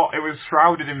had a lot. It was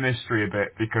shrouded in mystery a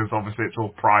bit because obviously it's all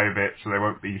private, so they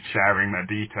won't be sharing their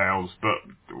details. But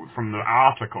from the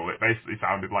article, it basically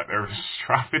sounded like they were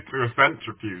strapped it to a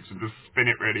centrifuge and just spin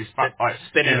it really fast,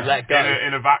 spin it and let go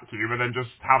in a vacuum, and then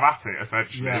just have at it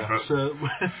essentially.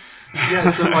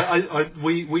 Yeah.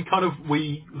 We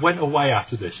went away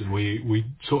after this and we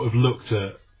sort of looked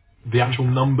at the actual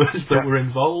numbers that were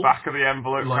involved. Back of the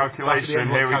envelope calculation,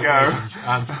 here we go.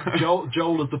 And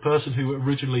Joel is the person who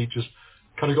originally just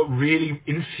kind of got really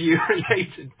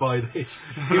infuriated by this.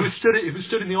 He was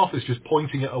stood in the office just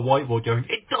pointing at a whiteboard going,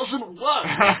 "It doesn't work!"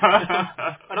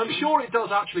 And I'm sure it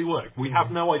does actually work. We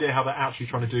have no idea how they're actually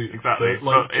trying to do it. Exactly.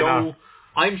 But, Joel...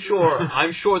 I'm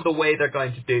sure the way they're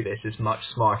going to do this is much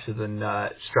smarter than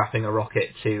strapping a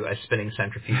rocket to a spinning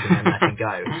centrifuge and then letting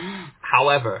go.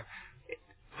 However,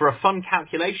 for a fun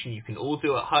calculation you can all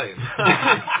do at home,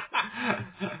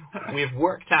 we have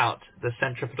worked out the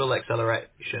centripetal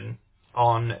acceleration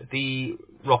on the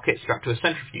rocket strapped to a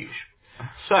centrifuge.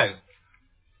 So,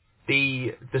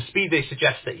 the speed they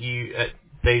suggest that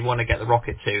they want to get the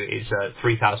rocket to is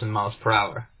 3,000 miles per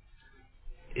hour.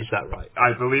 Is that right?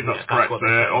 I believe that's correct,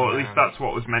 or at least that's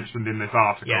what was mentioned in this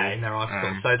article. Yeah, in their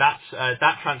article. So that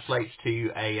translates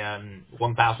to a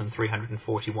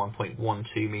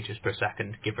 1,341.12 meters per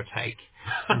second, give or take.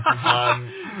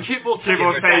 Give or take,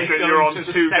 you're on 2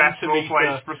 decimal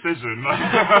place precision.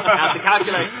 Now, to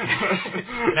calculate...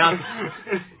 now,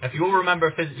 if you all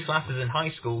remember physics classes in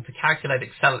high school, to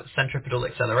calculate centripetal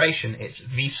acceleration, it's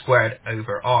v squared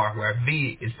over r, where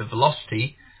v is the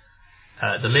velocity,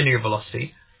 the linear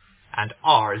velocity, and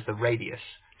r is the radius.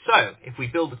 So, if we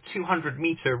build a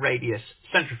 200-meter radius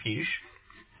centrifuge,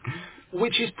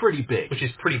 which is pretty big,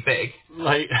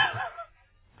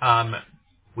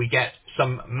 we get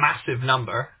some massive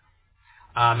number,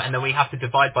 and then we have to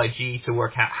divide by g to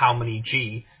work out how many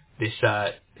g the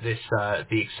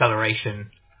acceleration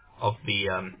of the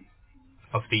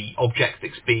object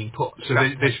that's being put. So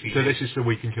this is so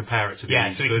we can compare it to the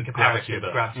gravity of the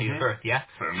Earth. Yeah.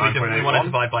 So we want to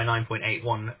divide by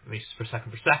 9.81 meters per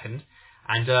second,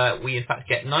 and we in fact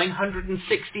get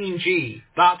 916 G.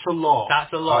 That's a lot.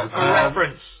 For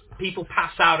reference, people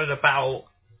pass out at about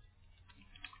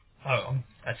Oh,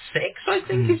 a 6, I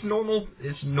think, is normal.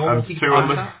 Is normal people I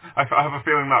like that. have a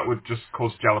feeling that would just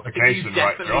cause jellification,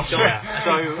 right, Josh?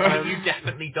 So you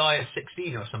definitely die at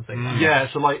 16 or something. Yeah.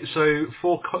 So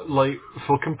for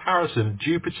comparison,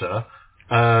 Jupiter,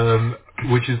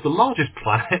 which is the largest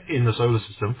planet in the solar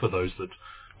system, for those that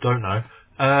don't know,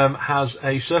 has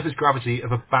a surface gravity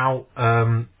of about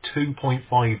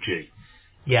 2.5 G.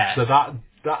 Yeah. So that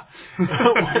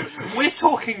we're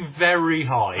talking very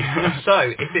high. So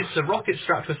if it's a rocket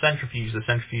strapped to a centrifuge, the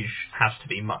centrifuge has to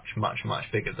be much, much, much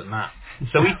bigger than that.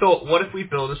 So we thought, what if we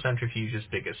build a centrifuge as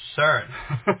big as CERN?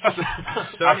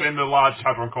 As in the Large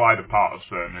Hadron Collider part of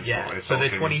CERN. So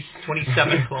they're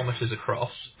 27 kilometres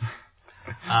across.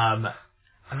 And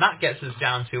that gets us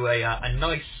down to a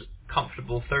nice,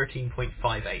 comfortable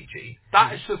 13.5 AG.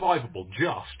 That is survivable,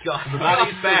 just. That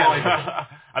is survivable.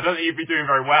 I don't think you'd be doing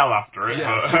very well after it.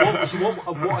 Yeah. So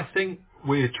what I think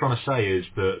we're trying to say is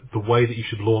that the way that you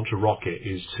should launch a rocket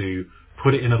is to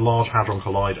put it in a Large Hadron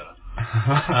Collider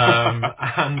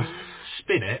and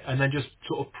spin it, and then just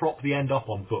sort of prop the end up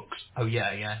on books. Oh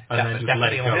yeah. And then just definitely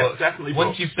let it on go. books. Definitely Once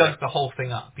books, you've dug the whole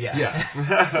thing up, Yeah.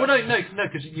 Well, no,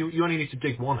 because you only need to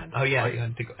dig one end. Oh yeah, right? you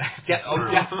have to go.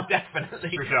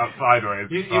 Definitely. Push it out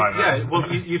sideways. You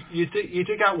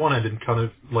dig out one end and kind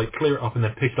of like clear it up, and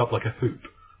then pick it up like a hoop.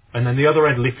 And then the other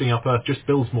end lifting up Earth just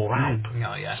builds more out. Oh,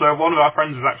 yeah. So one of our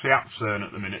friends is actually at CERN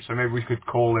at the minute, so maybe we could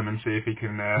call him and see if he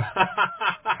can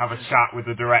have a chat with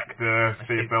the director,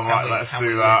 see if they'll let us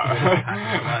do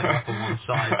that. On one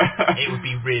side. It would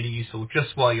be really useful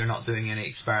just while you're not doing any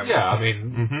experiments. Yeah, I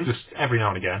mean, just every now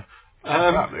and again.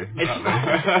 Exactly. It's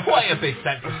quite a big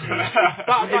centrifuge.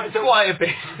 It's quite a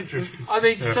big centrifuge. I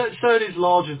mean, CERN is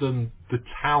larger than the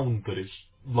town that is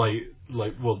it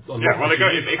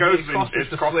goes it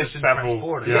crosses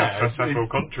several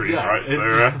countries,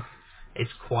 right?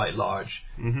 It's quite large.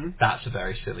 Mm-hmm. That's a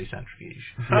very silly centrifuge.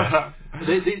 Yeah.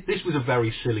 This was a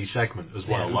very silly segment as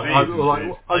well.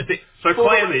 So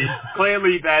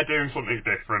clearly they're doing something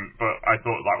different, but I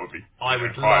thought that would be I'd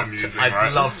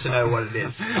love to know what it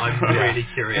is. I'm really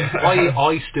curious.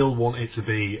 I still want it to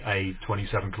be a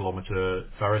 27-kilometre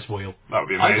Ferris wheel. That would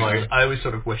be amazing. I was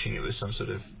sort of wishing it was some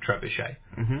sort of trebuchet.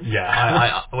 Mm-hmm.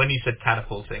 Yeah. When you said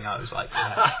catapulting, I was like,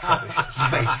 trebuchet,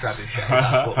 space trebuchet.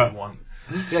 That's what we want.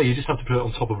 Yeah, you just have to put it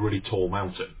on top of a really tall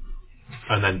mountain,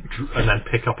 and then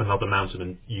pick up another mountain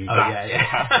and use that.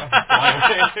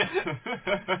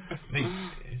 You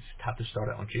just have to start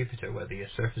it on Jupiter, where the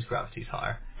surface gravity is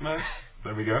higher. There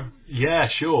we go. Yeah,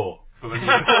 sure. But then you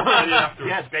have to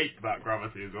escape that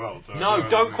gravity as well. So no,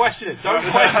 don't question it.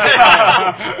 Don't question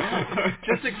it.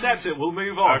 Just accept it. We'll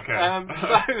move on. Okay.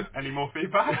 Any more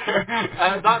feedback?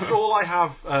 That's all I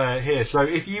have here. So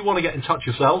if you want to get in touch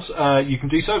yourselves, you can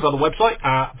do so via the website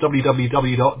at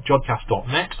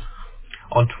www.jodcast.net.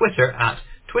 On Twitter at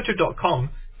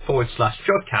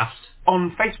twitter.com/jodcast.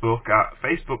 On Facebook at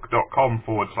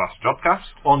facebook.com/jodcast.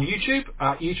 On YouTube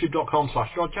at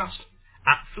youtube.com/jodcast.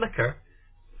 At Flickr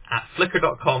at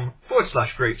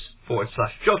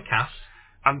flickr.com/groups/jodcast.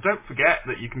 And don't forget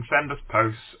that you can send us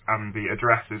posts, and the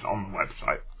address is on the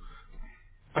website.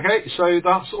 Okay, so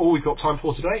that's all we've got time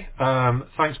for today.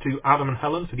 Thanks to Adam and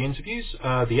Helen for the interviews.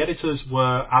 The editors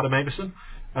were Adam Avison,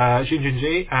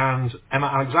 Jinjinji, and Emma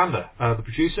Alexander. The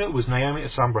producer was Naomi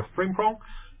Asambra Frimprong.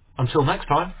 Until next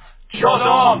time, Jod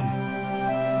on!